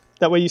reverse.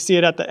 That way you see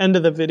it at the end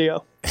of the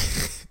video.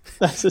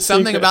 That's the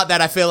something secret. about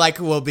that I feel like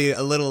will be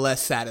a little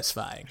less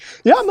satisfying.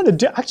 Yeah, I'm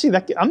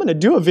gonna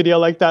do a video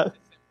like that.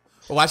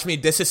 Watch me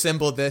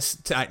disassemble this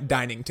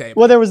dining table.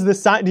 Well, there was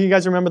this. Do you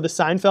guys remember the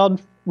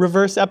Seinfeld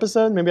reverse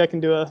episode? Maybe I can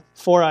do a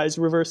Four Eyes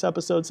reverse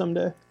episode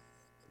someday.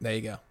 There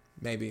you go.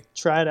 Maybe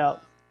Try it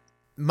out.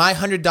 my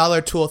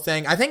 $100 tool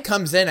thing I think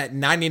comes in at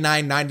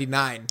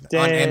 $99.99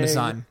 on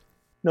Amazon.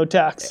 No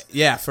tax.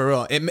 Yeah, for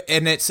real.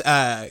 And it's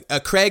a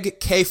Kreg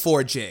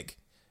K4 jig.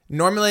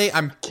 Normally,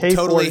 I'm K4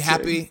 totally jig.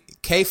 happy.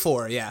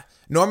 K4, yeah.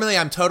 Normally,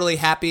 I'm totally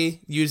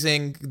happy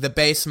using the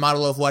base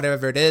model of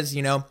whatever it is.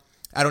 You know,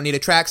 I don't need a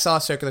track saw.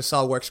 Circular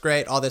saw works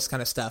great. All this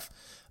kind of stuff.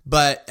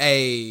 But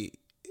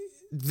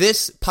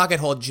this pocket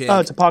hole jig. Oh,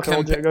 it's a pocket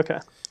hole jig. Okay.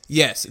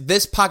 Yes,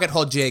 this pocket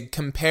hole jig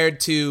compared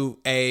to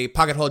a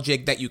pocket hole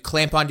jig that you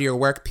clamp onto your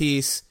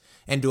workpiece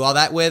and do all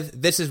that with,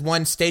 this is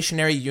one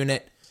stationary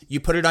unit. You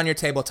put it on your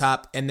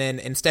tabletop, and then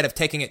instead of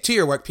taking it to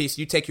your workpiece,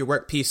 you take your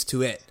workpiece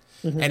to it.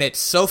 Mm-hmm. And it's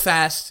so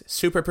fast,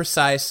 super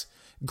precise,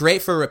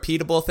 great for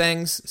repeatable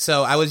things.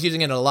 So I was using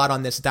it a lot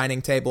on this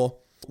dining table,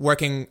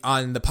 working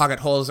on the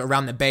pocket holes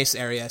around the base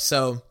area.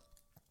 So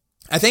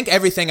I think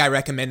everything I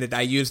recommended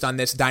I used on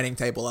this dining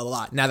table a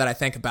lot, now that I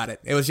think about it.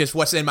 It was just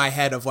what's in my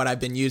head of what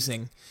I've been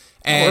using.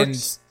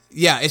 And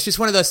yeah, it's just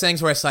one of those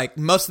things where it's like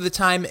most of the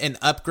time an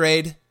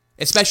upgrade,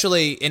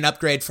 especially an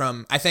upgrade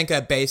from, I think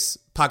a base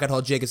pocket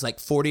hole jig is like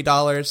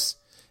 $40.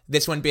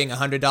 This one being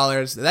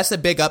 $100. That's a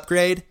big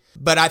upgrade,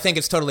 but I think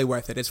it's totally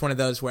worth it. It's one of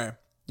those where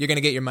you're going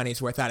to get your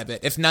money's worth out of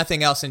it, if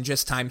nothing else in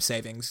just time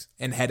savings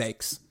and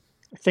headaches.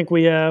 I think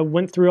we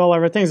went through all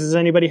of our things. Does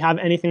anybody have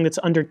anything that's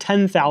under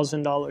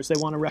 $10,000 they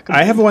want to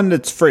recommend? I have one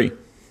that's free.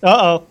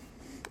 Uh-oh.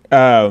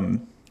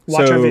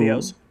 Watch our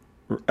videos.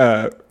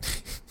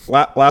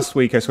 Last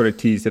week I sort of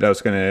teased that I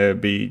was going to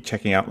be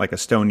checking out like a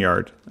stone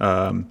yard.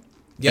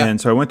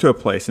 And so I went to a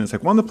place, and it's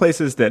like one of the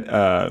places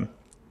that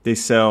they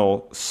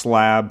sell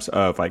slabs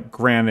of like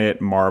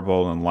granite,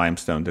 marble, and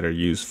limestone that are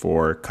used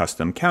for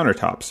custom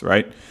countertops,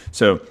 right?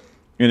 So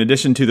in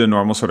addition to the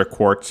normal sort of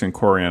quartz and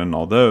corian and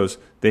all those,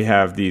 they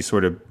have these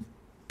sort of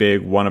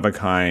big,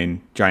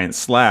 one-of-a-kind giant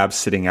slabs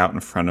sitting out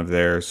in front of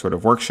their sort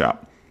of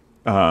workshop.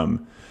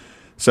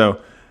 So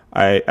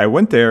I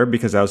went there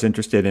because I was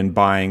interested in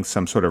buying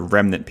some sort of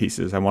remnant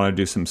pieces. I want to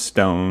do some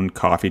stone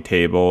coffee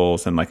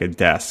tables and like a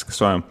desk.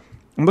 So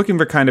I'm looking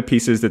for kind of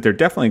pieces that they're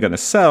definitely going to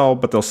sell,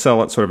 but they'll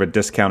sell at sort of a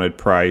discounted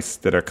price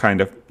that are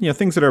kind of,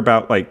 things that are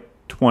about like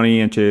 20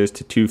 inches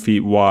to 2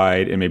 feet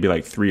wide and maybe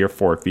like 3 or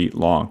 4 feet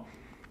long.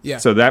 Yeah.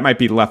 So that might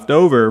be left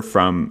over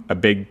from a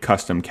big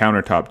custom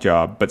countertop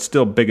job, but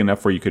still big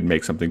enough where you could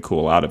make something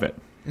cool out of it.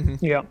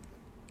 Mm-hmm. Yeah.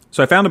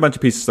 So I found a bunch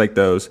of pieces like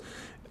those,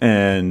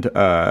 and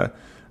the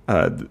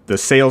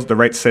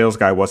right sales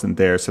guy wasn't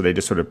there, so they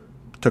just sort of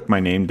took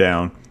my name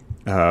down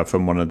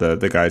from one of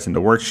the guys in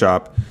the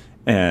workshop,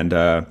 and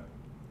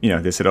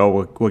they said,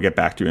 "Oh, we'll get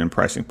back to you in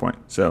pricing point."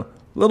 So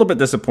a little bit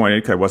disappointed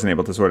because I wasn't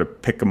able to sort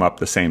of pick them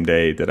up the same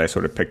day that I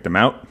sort of picked them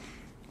out.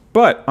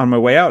 But on my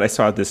way out, I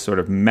saw this sort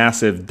of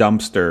massive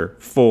dumpster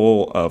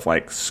full of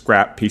like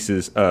scrap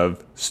pieces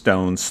of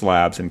stone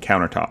slabs and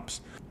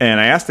countertops. And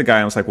I asked the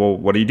guy, I was like, "Well,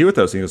 what do you do with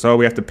those?" And he goes, "Oh,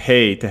 we have to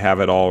pay to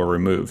have it all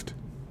removed."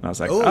 And I was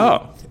like, Ooh,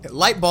 "Oh,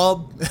 light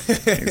bulb."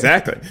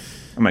 exactly."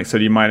 I'm like, "So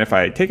do you mind if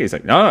I take it?" He's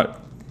like, "No,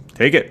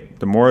 take it.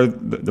 The more,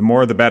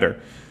 the better."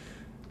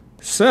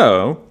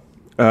 So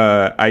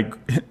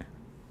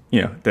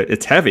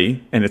it's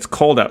heavy and it's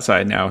cold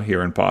outside now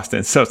here in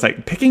Boston. So it's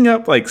like picking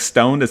up like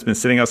stone that's been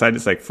sitting outside,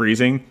 just like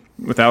freezing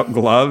without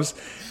gloves.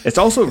 It's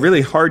also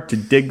really hard to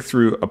dig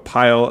through a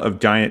pile of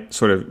giant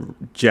sort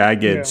of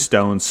jagged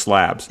stone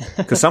slabs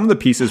because some of the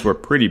pieces were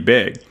pretty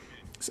big.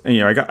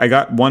 And, I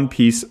got one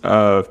piece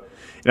of,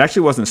 it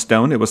actually wasn't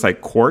stone. It was like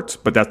quartz,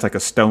 but that's like a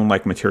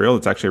stone-like material.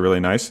 It's actually really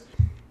nice.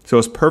 So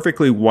it's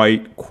perfectly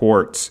white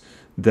quartz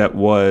that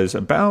was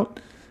about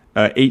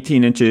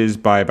 18 inches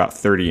by about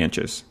 30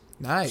 inches.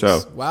 Nice.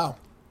 So, wow.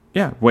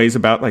 Yeah, weighs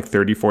about like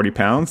 30, 40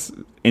 pounds.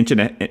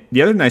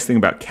 The other nice thing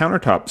about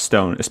countertop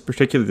stone is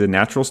particularly the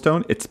natural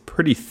stone, it's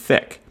pretty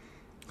thick.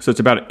 So it's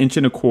about 1.25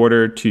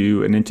 inches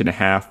to 1.5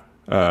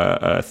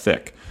 inches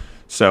thick.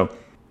 So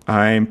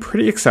I'm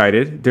pretty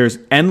excited. There's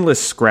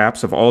endless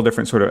scraps of all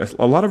different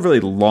a lot of really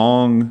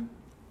long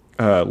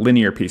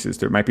linear pieces.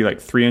 There might be like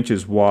 3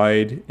 inches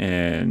wide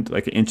and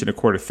like 1.25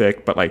 inches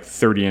thick, but like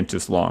 30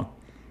 inches long.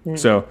 Mm.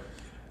 So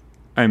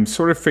I'm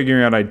sort of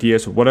figuring out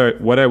ideas of what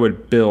I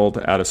would build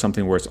out of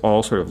something where it's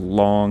all sort of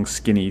long,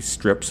 skinny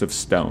strips of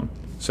stone.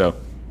 So,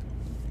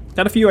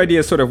 got a few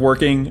ideas sort of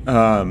working.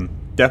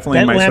 Definitely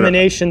that my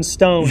lamination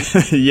stone.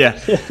 Yeah.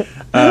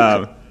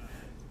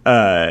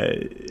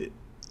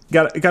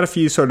 Got a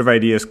few sort of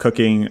ideas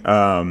cooking,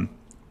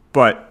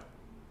 but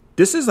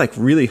this is like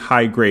really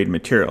high grade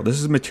material.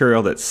 This is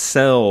material that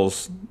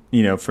sells,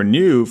 for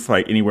new, for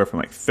like anywhere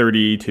from like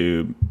 $30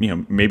 to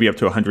maybe up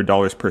to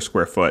 $100 per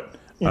square foot.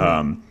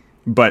 Mm-hmm.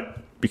 But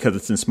because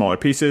it's in smaller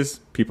pieces,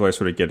 people are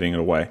sort of getting it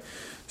away.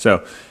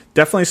 So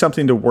definitely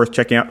something worth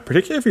checking out,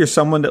 particularly if you're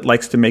someone that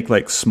likes to make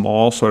like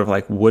small sort of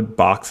like wood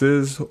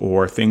boxes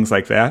or things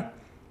like that.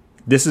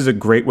 This is a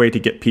great way to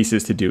get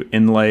pieces to do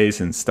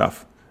inlays and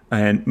stuff.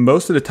 And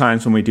most of the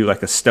times when we do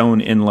like a stone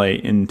inlay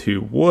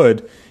into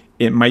wood,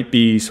 it might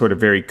be sort of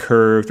very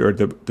curved, or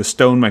the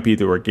stone might be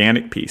the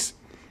organic piece.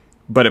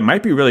 But it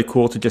might be really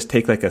cool to just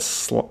take like a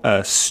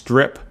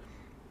strip,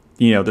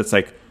 that's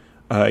like,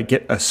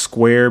 get a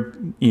square,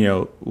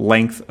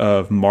 length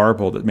of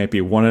marble that might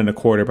be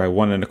 1.25 by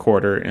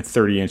 1.25 and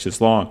 30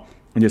 inches long,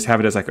 and just have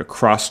it as like a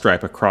cross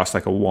stripe across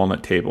like a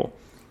walnut table.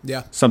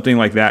 Yeah. Something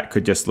like that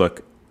could just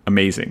look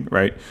amazing,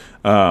 right?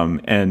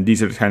 And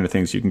these are the kind of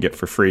things you can get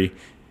for free.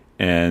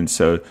 And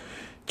so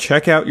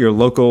check out your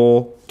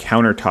local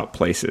countertop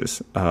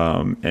places,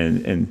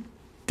 and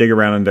dig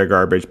around in their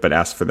garbage, but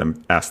ask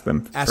them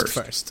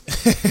first.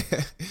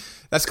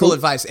 That's cool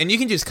advice. And you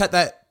can just cut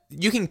that.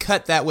 You can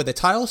cut that with a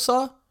tile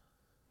saw?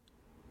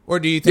 Or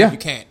do you think you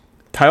can't?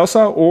 Tile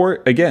saw,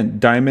 or again,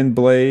 diamond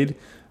blade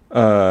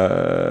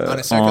on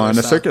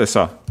a circular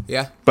saw.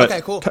 Yeah. But okay,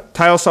 cool.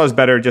 Tile saw is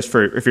better just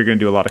for if you're going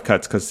to do a lot of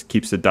cuts because it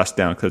keeps the dust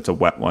down because it's a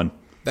wet one.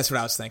 That's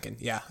what I was thinking.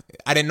 Yeah.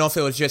 I didn't know if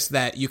it was just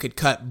that you could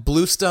cut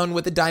bluestone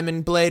with a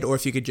diamond blade, or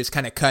if you could just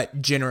kind of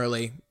cut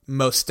generally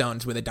most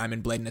stones with a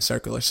diamond blade and a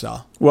circular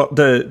saw. Well,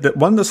 the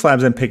one of the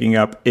slabs I'm picking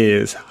up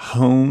is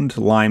honed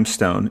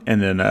limestone,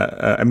 and then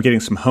I'm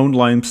getting some honed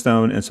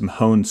limestone and some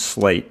honed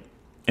slate,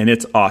 and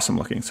it's awesome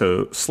looking.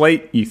 So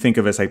slate you think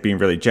of as like being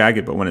really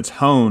jagged, but when it's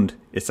honed,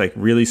 it's like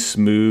really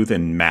smooth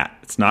and matte.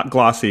 It's not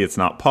glossy, it's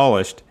not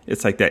polished.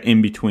 It's like that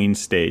in between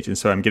stage, and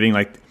so I'm getting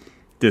like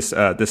this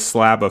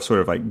slab of sort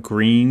of like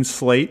green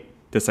slate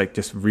that's like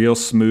just real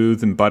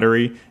smooth and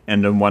buttery,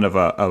 and then one of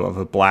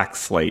a black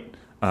slate.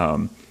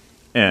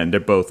 And they're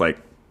both like,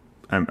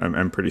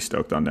 I'm pretty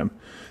stoked on them.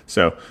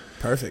 So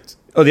perfect.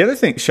 Oh, the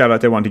other shout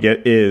out I wanted to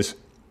get is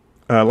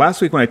last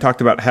week when I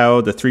talked about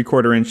how the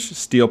 3/4 inch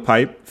steel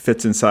pipe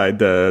fits inside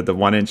the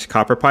 1 inch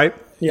copper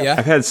pipe. Yeah.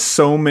 I've had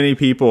so many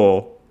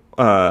people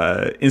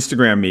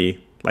Instagram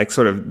me, like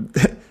sort of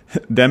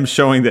them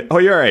showing that, oh,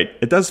 you're right,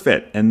 it does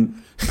fit.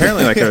 And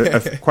apparently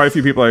like quite a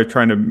few people are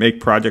trying to make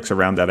projects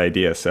around that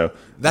idea. So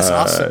that's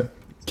awesome.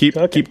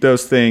 Keep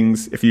those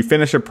things. If you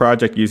finish a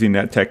project using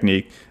that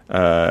technique,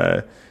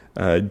 DM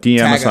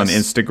us on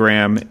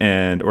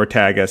Instagram or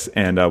tag us,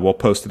 and we'll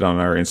post it on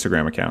our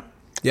Instagram account.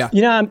 Yeah.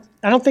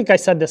 I don't think I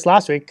said this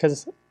last week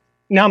because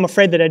now I'm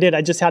afraid that I did.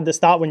 I just had this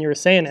thought when you were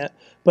saying it.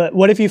 But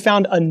what if you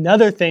found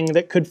another thing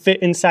that could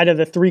fit inside of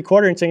the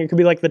 3/4 inch thing? It could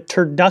be like the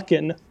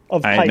turducken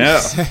of pipes. I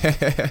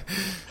know.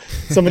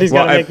 Somebody's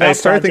got to make that I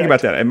started thinking about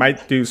project. that. I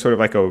might do sort of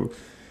like A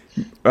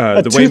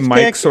the way Mike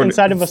toothpick sort of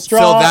inside of a straw.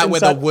 Fill that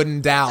with a inside-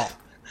 wooden dowel.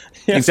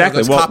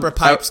 exactly. So it goes copper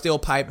pipe, steel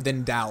pipe,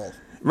 then dowel.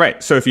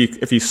 Right. So if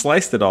you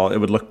sliced it all, it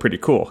would look pretty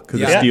cool because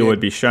the Yeah. steel would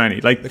be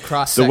shiny, like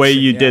cross the way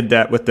section, you yeah. did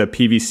that with the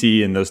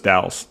PVC and those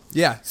dowels.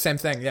 Yeah, same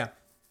thing. Yeah,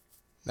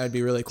 that'd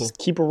be really cool.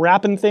 Keep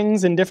wrapping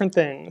things in different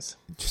things.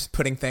 Just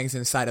putting things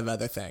inside of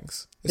other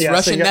things. It's Yeah, so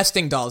Russian you got-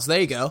 nesting dolls. There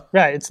you go.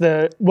 Right. It's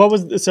the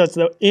it's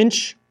the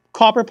inch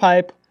copper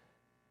pipe,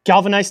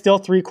 galvanized steel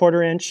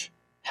 3/4 inch,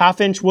 1/2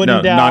 inch wooden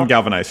No, dowel.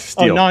 non-galvanized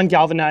steel. Oh,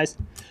 non-galvanized.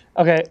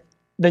 Okay.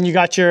 Then you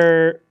got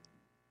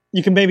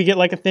you can maybe get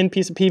like a thin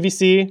piece of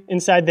PVC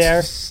inside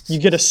there. You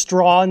get a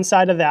straw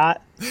inside of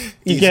that.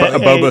 You get a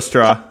boba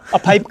straw. a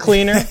pipe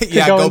cleaner to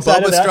Yeah, go go inside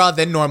of boba that. straw,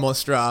 then normal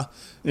straw.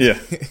 Yeah.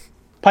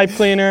 Pipe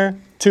cleaner,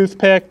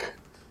 toothpick,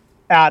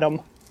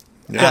 Adam.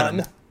 Adam.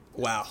 Done.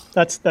 Wow.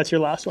 That's your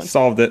last one.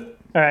 Solved it.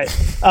 All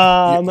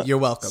right. You're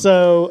welcome.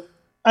 So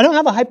I don't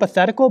have a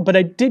hypothetical, but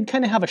I did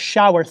kind of have a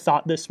shower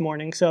thought this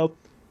morning. So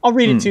I'll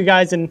read it to you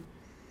guys and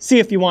see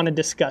if you want to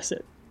discuss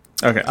it.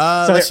 Okay.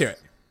 Let's hear it.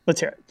 Let's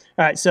hear it.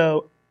 All right.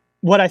 So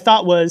what I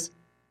thought was,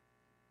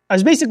 I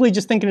was basically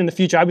just thinking in the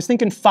future. I was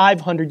thinking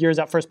 500 years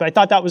at first, but I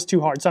thought that was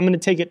too hard. So I'm going to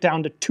take it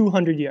down to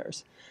 200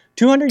 years.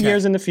 200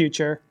 years in the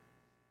future,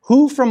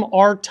 who from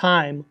our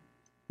time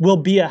will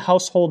be a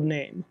household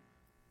name?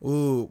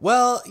 Ooh.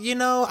 Well,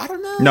 I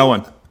don't know. No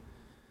one.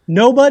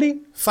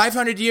 Nobody?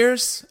 500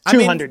 years?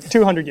 200.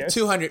 200 years.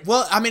 200.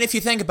 Well, I mean, if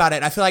you think about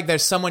it, I feel like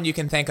there's someone you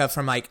can think of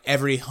from like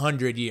every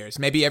 100 years,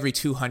 maybe every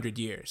 200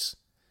 years.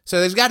 So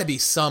there's got to be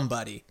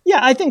somebody. Yeah,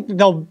 I think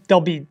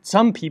there'll be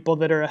some people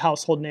that are a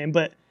household name,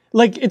 but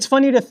like it's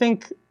funny to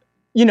think,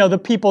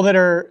 the people that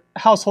are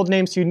household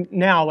names to you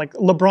now, like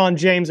LeBron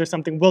James or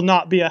something, will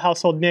not be a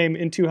household name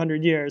in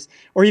 200 years.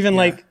 Or even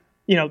like,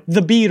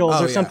 the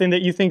Beatles or something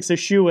that you think's a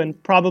shoo-in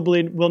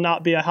probably will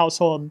not be a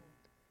household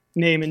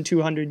name in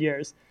 200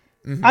 years.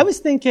 Mm-hmm. I was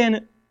thinking,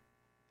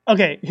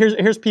 okay,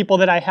 here's people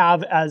that I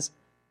have as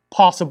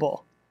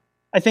possible.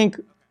 I think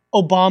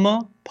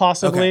Obama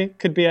possibly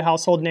could be a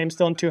household name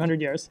still in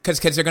 200 years. Because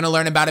kids are going to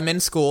learn about him in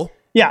school.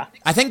 Yeah.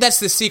 I think that's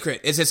the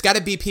secret, is it's got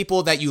to be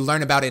people that you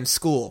learn about in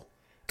school.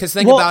 Because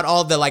think about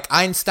all the like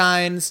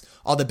Einsteins,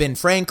 all the Ben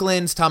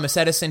Franklins, Thomas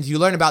Edisons. You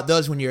learn about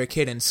those when you're a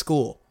kid in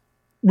school.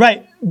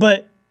 Right,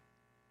 but,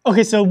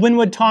 okay, so when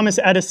would Thomas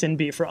Edison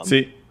be from?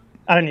 See,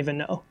 I don't even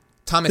know.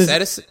 Thomas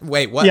Edison?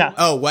 Wait, what? Yeah.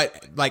 Oh,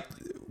 what? Like,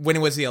 when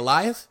was he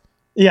alive?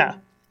 Yeah.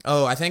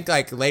 Oh, I think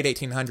like late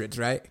 1800s,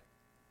 right?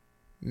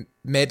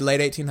 Mid-late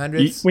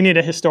 1800s? We need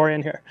a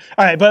historian here.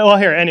 All right, but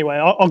here, anyway,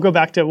 I'll go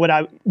back to what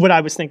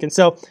I was thinking.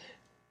 So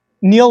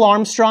Neil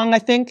Armstrong, I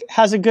think,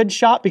 has a good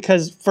shot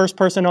because first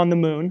person on the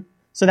moon.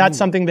 So that's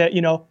something that,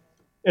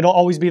 it'll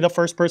always be the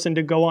first person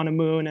to go on a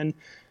moon. And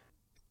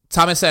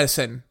Thomas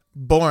Edison,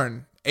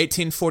 born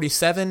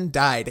 1847,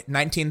 died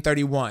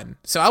 1931.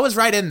 So I was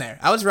right in there.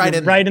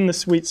 right in the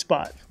sweet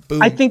spot.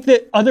 Boom. I think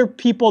that other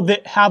people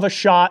that have a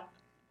shot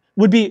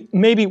would be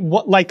maybe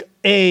like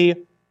a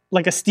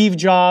Steve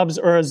Jobs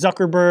or a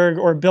Zuckerberg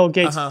or Bill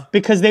Gates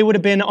because they would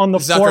have been on the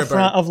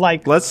forefront of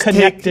like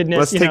connectedness.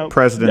 Let's take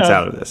presidents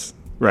out of this,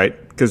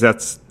 right? Because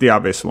that's the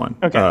obvious one.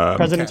 Okay,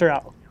 presidents are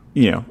out.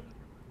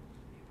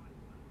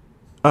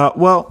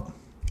 Well,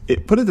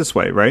 put it this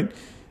way, right?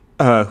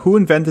 Who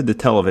invented the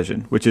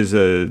television, which is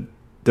a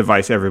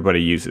device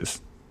everybody uses?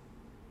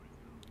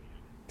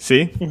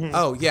 See? Mm-hmm.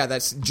 Oh, yeah,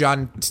 that's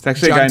John. It's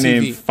actually a guy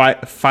named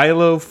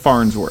Philo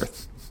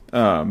Farnsworth.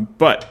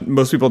 But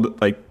most people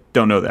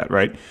don't know that,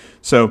 right?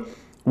 So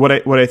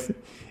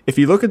if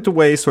you look at the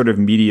way sort of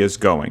media is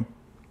going,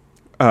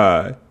 we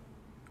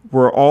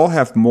all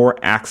have more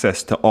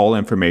access to all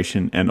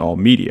information and all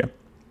media,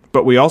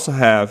 but we also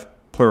have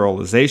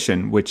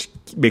pluralization, which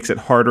makes it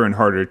harder and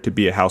harder to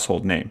be a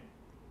household name.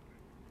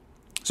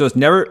 So it's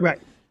never right.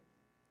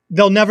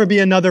 There'll never be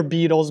another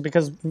Beatles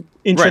because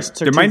interests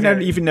are there too might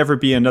varied. even never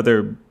be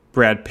another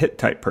Brad Pitt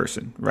type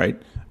person,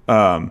 right?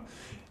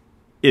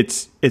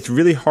 It's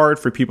really hard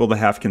for people to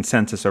have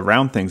consensus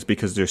around things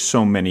because there's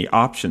so many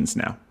options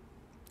now.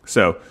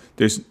 So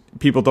there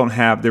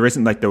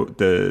isn't like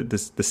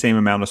the same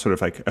amount of sort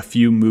of like a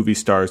few movie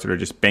stars that are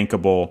just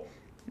bankable.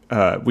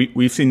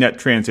 We've seen that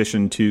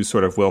transition to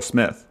sort of Will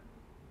Smith,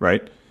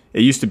 right?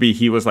 It used to be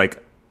he was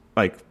like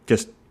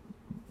just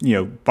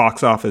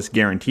box office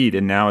guaranteed,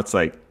 and now it's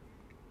like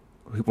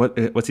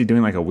what's he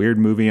doing, like a weird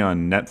movie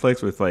on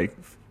Netflix with like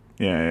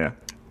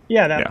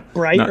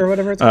Bright or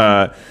whatever it's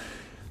called.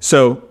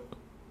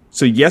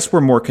 So yes,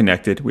 we're more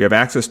connected. We have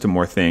access to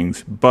more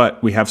things,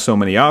 but we have so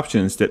many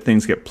options that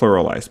things get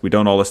pluralized. We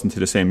don't all listen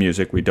to the same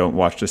music. We don't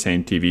watch the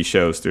same TV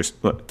shows.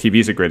 TV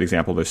is a great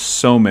example. There's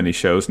so many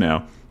shows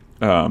now.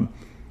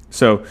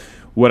 So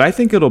what I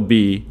think will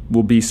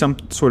be some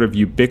sort of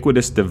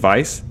ubiquitous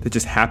device that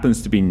just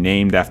happens to be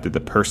named after the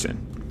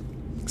person.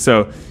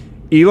 So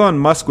Elon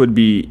Musk would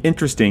be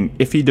interesting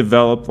if he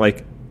developed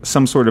like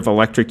some sort of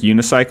electric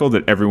unicycle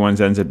that everyone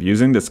ends up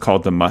using that's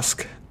called the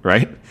Musk,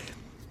 right?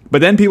 But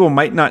then people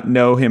might not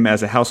know him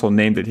as a household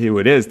name that who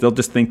it is. They'll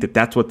just think that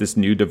that's what this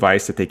new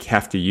device that they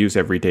have to use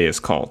every day is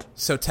called.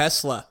 So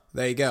Tesla,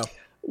 there you go.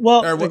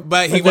 Well,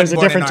 but he there's wasn't a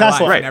born different in our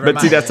Tesla. life. Right, Never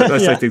but see, mind.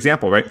 that's like the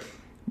example, right?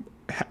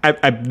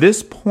 At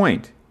this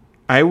point,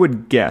 I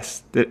would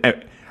guess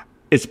that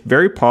it's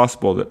very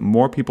possible that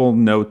more people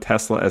know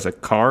Tesla as a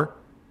car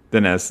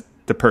than as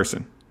the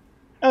person.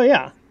 Oh,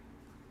 yeah.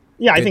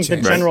 Yeah, I Good think the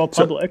change. general Right.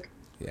 So- public.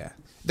 Yeah.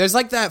 There's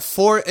like that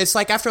it's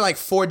like after like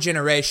 4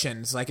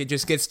 generations, like it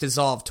just gets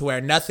dissolved to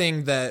where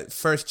nothing the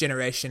first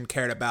generation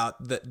cared about.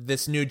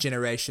 This new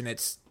generation,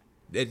 it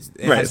Right, has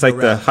it's like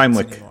no the relevance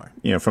Heimlich,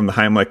 anymore. from the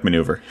Heimlich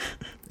maneuver.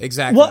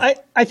 Exactly. Well,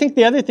 I think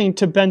the other thing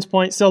to Ben's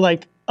point, so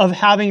like of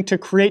having to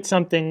create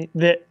something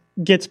that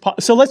gets,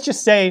 so let's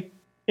just say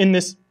in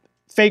this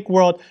fake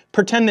world,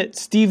 pretend that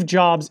Steve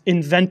Jobs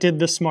invented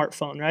the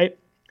smartphone, right?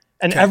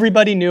 And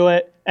everybody knew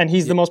it, and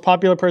he's the most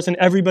popular person.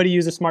 Everybody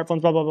uses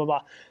smartphones, blah, blah, blah,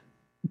 blah.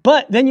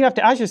 But then you have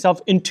to ask yourself,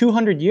 in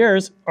 200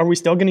 years, are we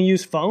still going to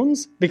use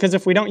phones? Because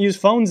if we don't use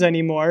phones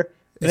anymore,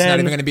 it's not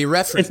even going to be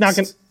referenced. it's not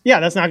going to,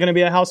 that's not going to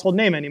be a household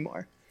name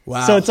anymore.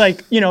 Wow. So it's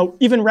like,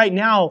 even right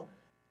now,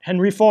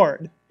 Henry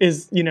Ford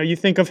is, you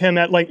think of him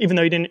at like, even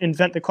though he didn't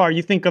invent the car,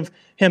 you think of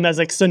him as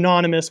like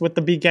synonymous with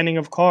the beginning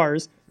of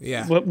cars.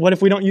 Yeah. What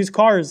if we don't use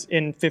cars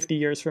in 50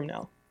 years from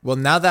now? Well,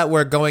 now that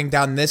we're going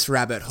down this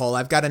rabbit hole,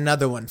 I've got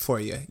another one for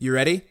you. You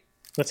ready?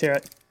 Let's hear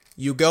it.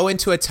 You go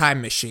into a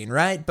time machine,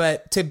 right?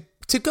 But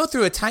to go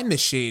through a time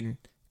machine,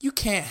 you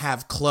can't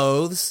have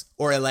clothes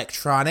or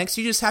electronics.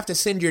 You just have to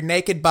send your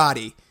naked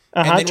body.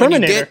 And then when you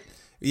Terminator.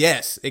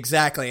 yes,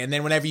 exactly. And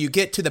then whenever you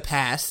get to the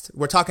past,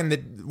 we're talking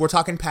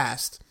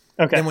past.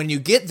 Okay. And when you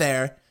get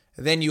there,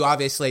 then you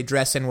obviously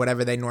dress in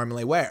whatever they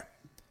normally wear.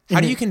 How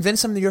do you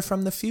convince them that you're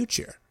from the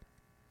future?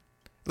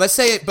 Let's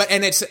say it,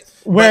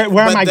 Where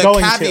am I the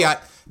going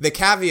caveat, to? The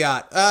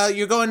caveat,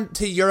 you're going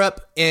to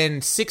Europe in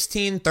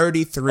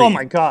 1633. Oh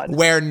my God.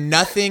 Where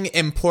nothing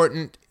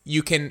important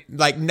nothing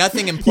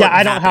important. Yeah,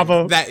 I don't have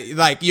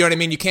that, you know what I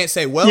mean? You can't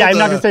say, well, Yeah, I'm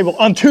not going to say, well,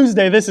 on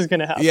Tuesday, this is going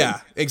to happen.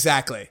 yeah,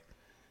 exactly.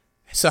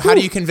 So how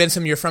do you convince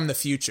them you're from the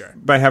future?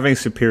 By having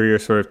superior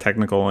sort of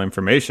technical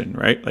information,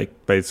 right?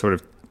 Like by sort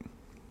of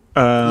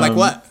Like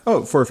what?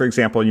 Oh, for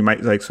example, you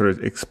might like sort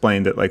of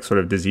explain that like sort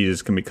of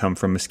diseases can become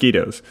from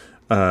mosquitoes.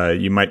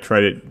 You might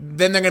try to.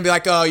 Then they're gonna be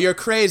like, "Oh, you're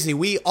crazy.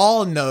 We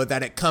all know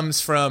that it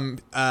comes from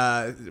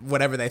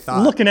whatever they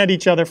thought." Looking at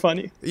each other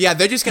funny. Yeah,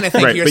 they're just gonna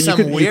think you're but some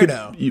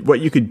weirdo.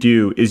 what you could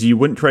do is you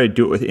wouldn't try to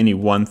do it with any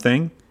one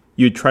thing.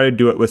 You'd try to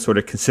do it with sort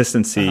of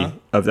consistency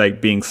of like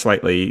being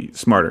slightly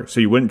smarter. So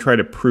you wouldn't try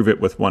to prove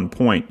it with one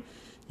point.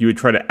 You would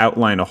try to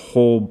outline a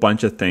whole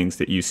bunch of things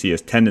that you see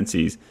as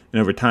tendencies,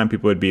 and over time,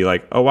 people would be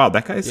like, "Oh wow,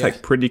 that guy's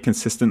like pretty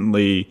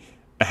consistently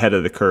ahead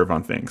of the curve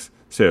on things."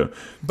 So,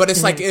 but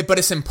it's but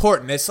it's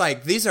important. It's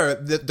like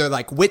they're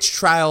like witch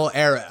trial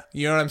era.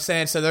 You know what I'm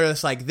saying? So they're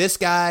just like, this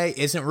guy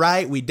isn't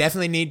right. We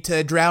definitely need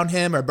to drown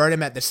him or burn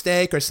him at the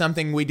stake or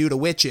something we do to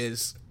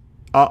witches.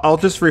 I'll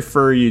just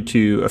refer you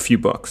to a few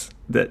books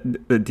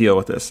that deal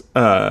with this.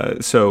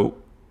 So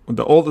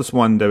the oldest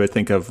one that I would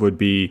think of would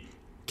be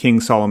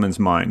King Solomon's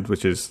Mind,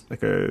 which is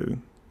like a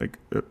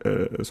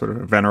sort of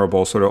a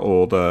venerable, sort of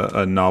old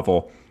a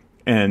novel.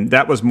 And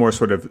that was more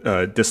sort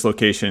of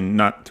dislocation,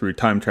 not through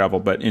time travel,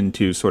 but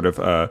into sort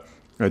of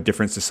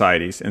different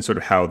societies and sort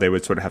of how they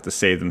would sort of have to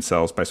save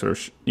themselves by sort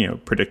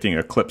of, predicting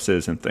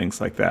eclipses and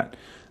things like that.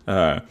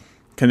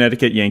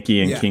 Connecticut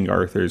Yankee and King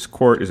Arthur's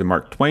Court is a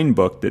Mark Twain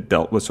book that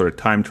dealt with sort of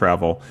time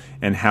travel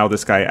and how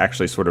this guy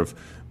actually sort of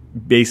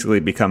basically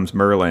becomes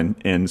Merlin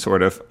in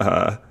sort of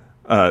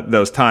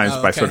those times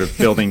by sort of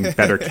building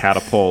better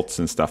catapults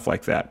and stuff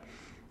like that.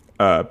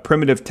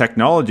 Primitive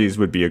Technologies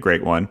would be a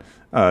great one.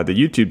 The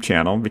YouTube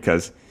channel,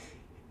 because,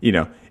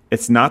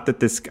 it's not that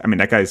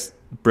that guy's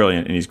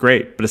brilliant and he's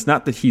great, but it's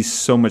not that he's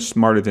so much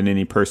smarter than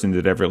any person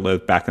that ever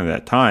lived back in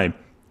that time.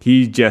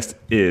 He just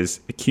is,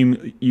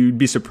 you'd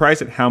be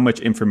surprised at how much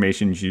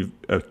information you've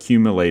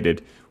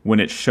accumulated when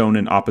it's shown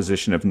in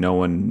opposition of no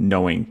one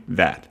knowing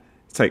that.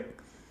 It's like,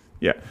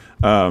 yeah.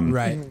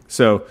 Right.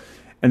 So,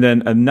 and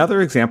then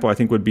another example I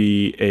think would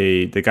be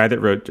the guy that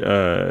wrote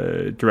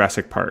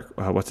Jurassic Park.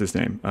 What's his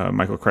name?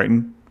 Michael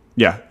Crichton.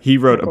 Yeah, he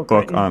wrote a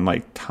book on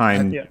like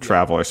time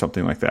travel or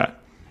something like that.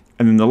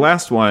 And then the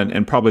last one,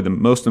 and probably the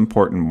most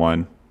important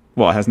one,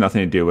 well, it has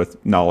nothing to do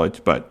with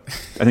knowledge, but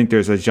I think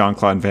there's a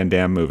Jean-Claude Van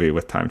Damme movie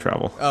with time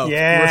travel. Oh,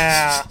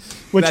 yeah.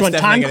 Which that's one? definitely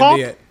Time gonna Cop?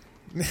 be it.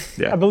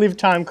 Yeah. I believe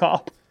Time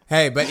Cop.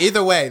 Hey, but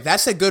either way,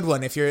 that's a good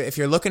one. If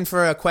you're looking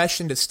for a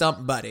question to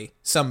stump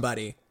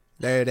somebody,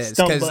 there it is.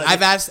 Because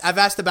I've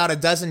asked about a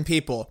dozen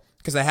people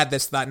because I had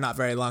this thought not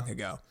very long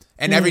ago,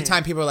 and every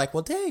time people are like,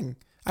 "Well, dang,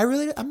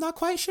 I'm not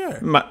quite sure."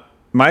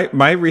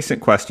 My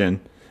recent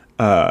question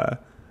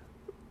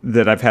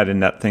that I've had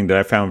in that thing that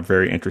I found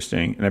very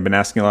interesting, and I've been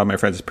asking a lot of my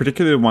friends,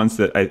 particularly the ones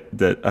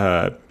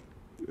that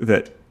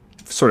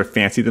sort of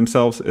fancy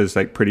themselves as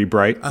like pretty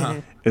bright,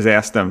 is I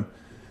asked them,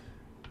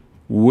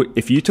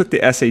 if you took the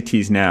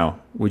SATs now,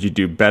 would you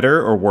do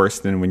better or worse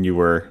than when you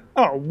were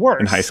Oh, worse.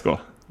 in high school,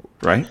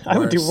 right? I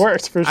would do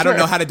worse for sure. I don't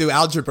know how to do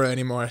algebra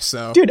anymore,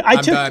 so Dude,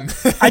 I'm done.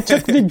 I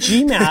took the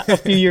GMAT a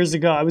few years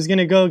ago. I was going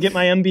to go get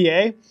my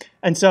MBA,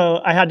 and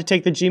so I had to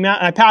take the GMAT,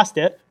 and I passed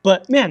it.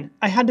 But man,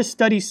 I had to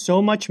study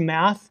so much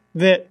math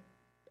that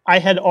I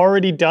had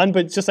already done,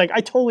 but it's just like I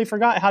totally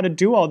forgot how to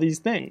do all these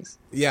things.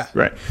 Yeah.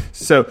 Right.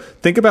 So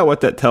think about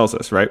what that tells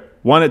us, right?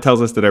 One, it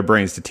tells us that our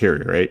brains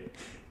deteriorate.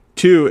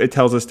 Two, it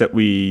tells us that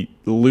we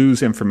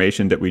lose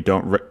information that we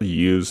don't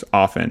use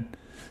often.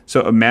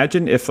 So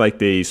imagine if like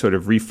they sort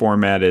of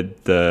reformatted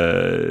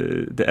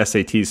the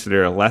SATs so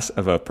they're less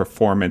of a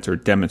performance or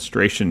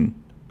demonstration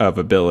of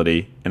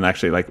ability and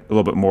actually like a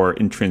little bit more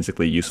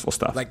intrinsically useful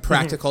stuff. Like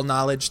practical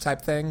knowledge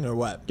type thing or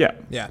what? Yeah.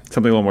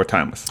 Something a little more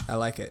timeless. I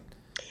like it.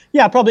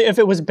 Yeah, probably if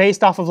it was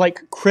based off of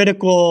like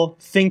critical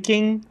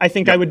thinking, I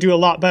think I would do a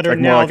lot better Like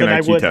more now like an than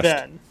I IQ would test.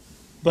 then.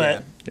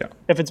 But Yeah.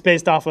 if it's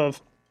based off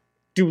of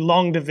do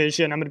long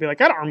division, I'm going to be like,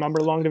 I don't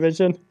remember long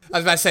division. I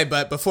was about to say,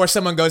 but before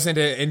someone goes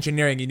into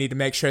engineering, you need to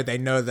make sure they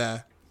know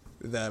the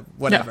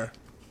whatever. Yeah.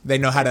 They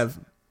know how to.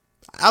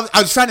 I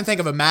was trying to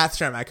think of a math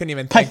term. I couldn't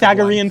even think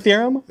Pythagorean of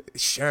theorem? one.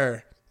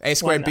 Sure. A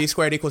squared, B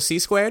squared equals C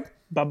squared?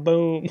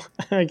 Ba-boom.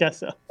 I guess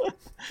so.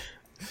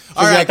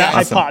 All right, that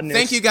guys. hypotenuse.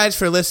 Thank you guys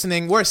for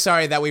listening. We're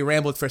sorry that we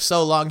rambled for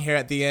so long here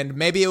at the end.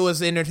 Maybe it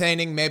was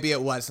entertaining, maybe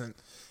it wasn't.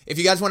 If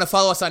you guys want to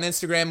follow us on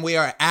Instagram, we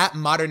are at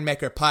Modern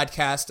Maker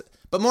Podcast.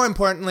 But more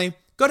importantly,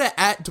 go to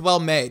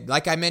 @DwellMade.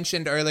 Like I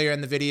mentioned earlier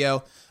in the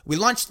video, we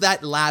launched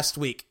that last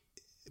week.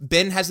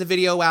 Ben has the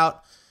video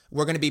out.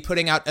 We're going to be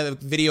putting out a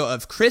video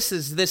of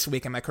Chris's this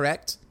week. Am I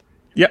correct?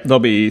 Yep. There'll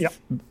be,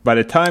 by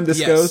the time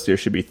this goes, there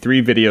should be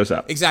 3 videos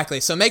up.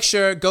 Exactly. So make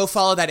sure, go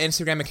follow that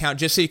Instagram account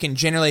just so you can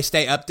generally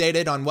stay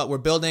updated on what we're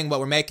building, what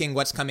we're making,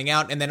 what's coming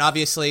out. And then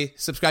obviously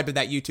subscribe to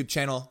that YouTube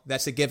channel.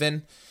 That's a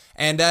given.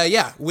 And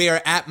we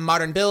are at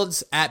Modern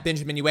Builds, at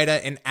Benjamin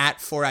Ueda, and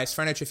at Four Eyes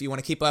Furniture if you want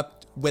to keep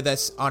up with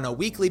us on a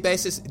weekly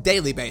basis,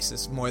 daily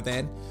basis more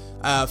than.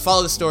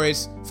 Follow the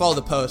stories, follow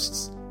the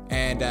posts,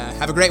 and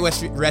have a great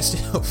rest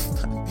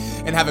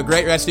and have a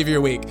great rest of your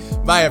week.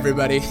 Bye,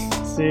 everybody.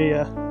 See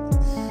ya.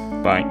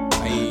 Bye.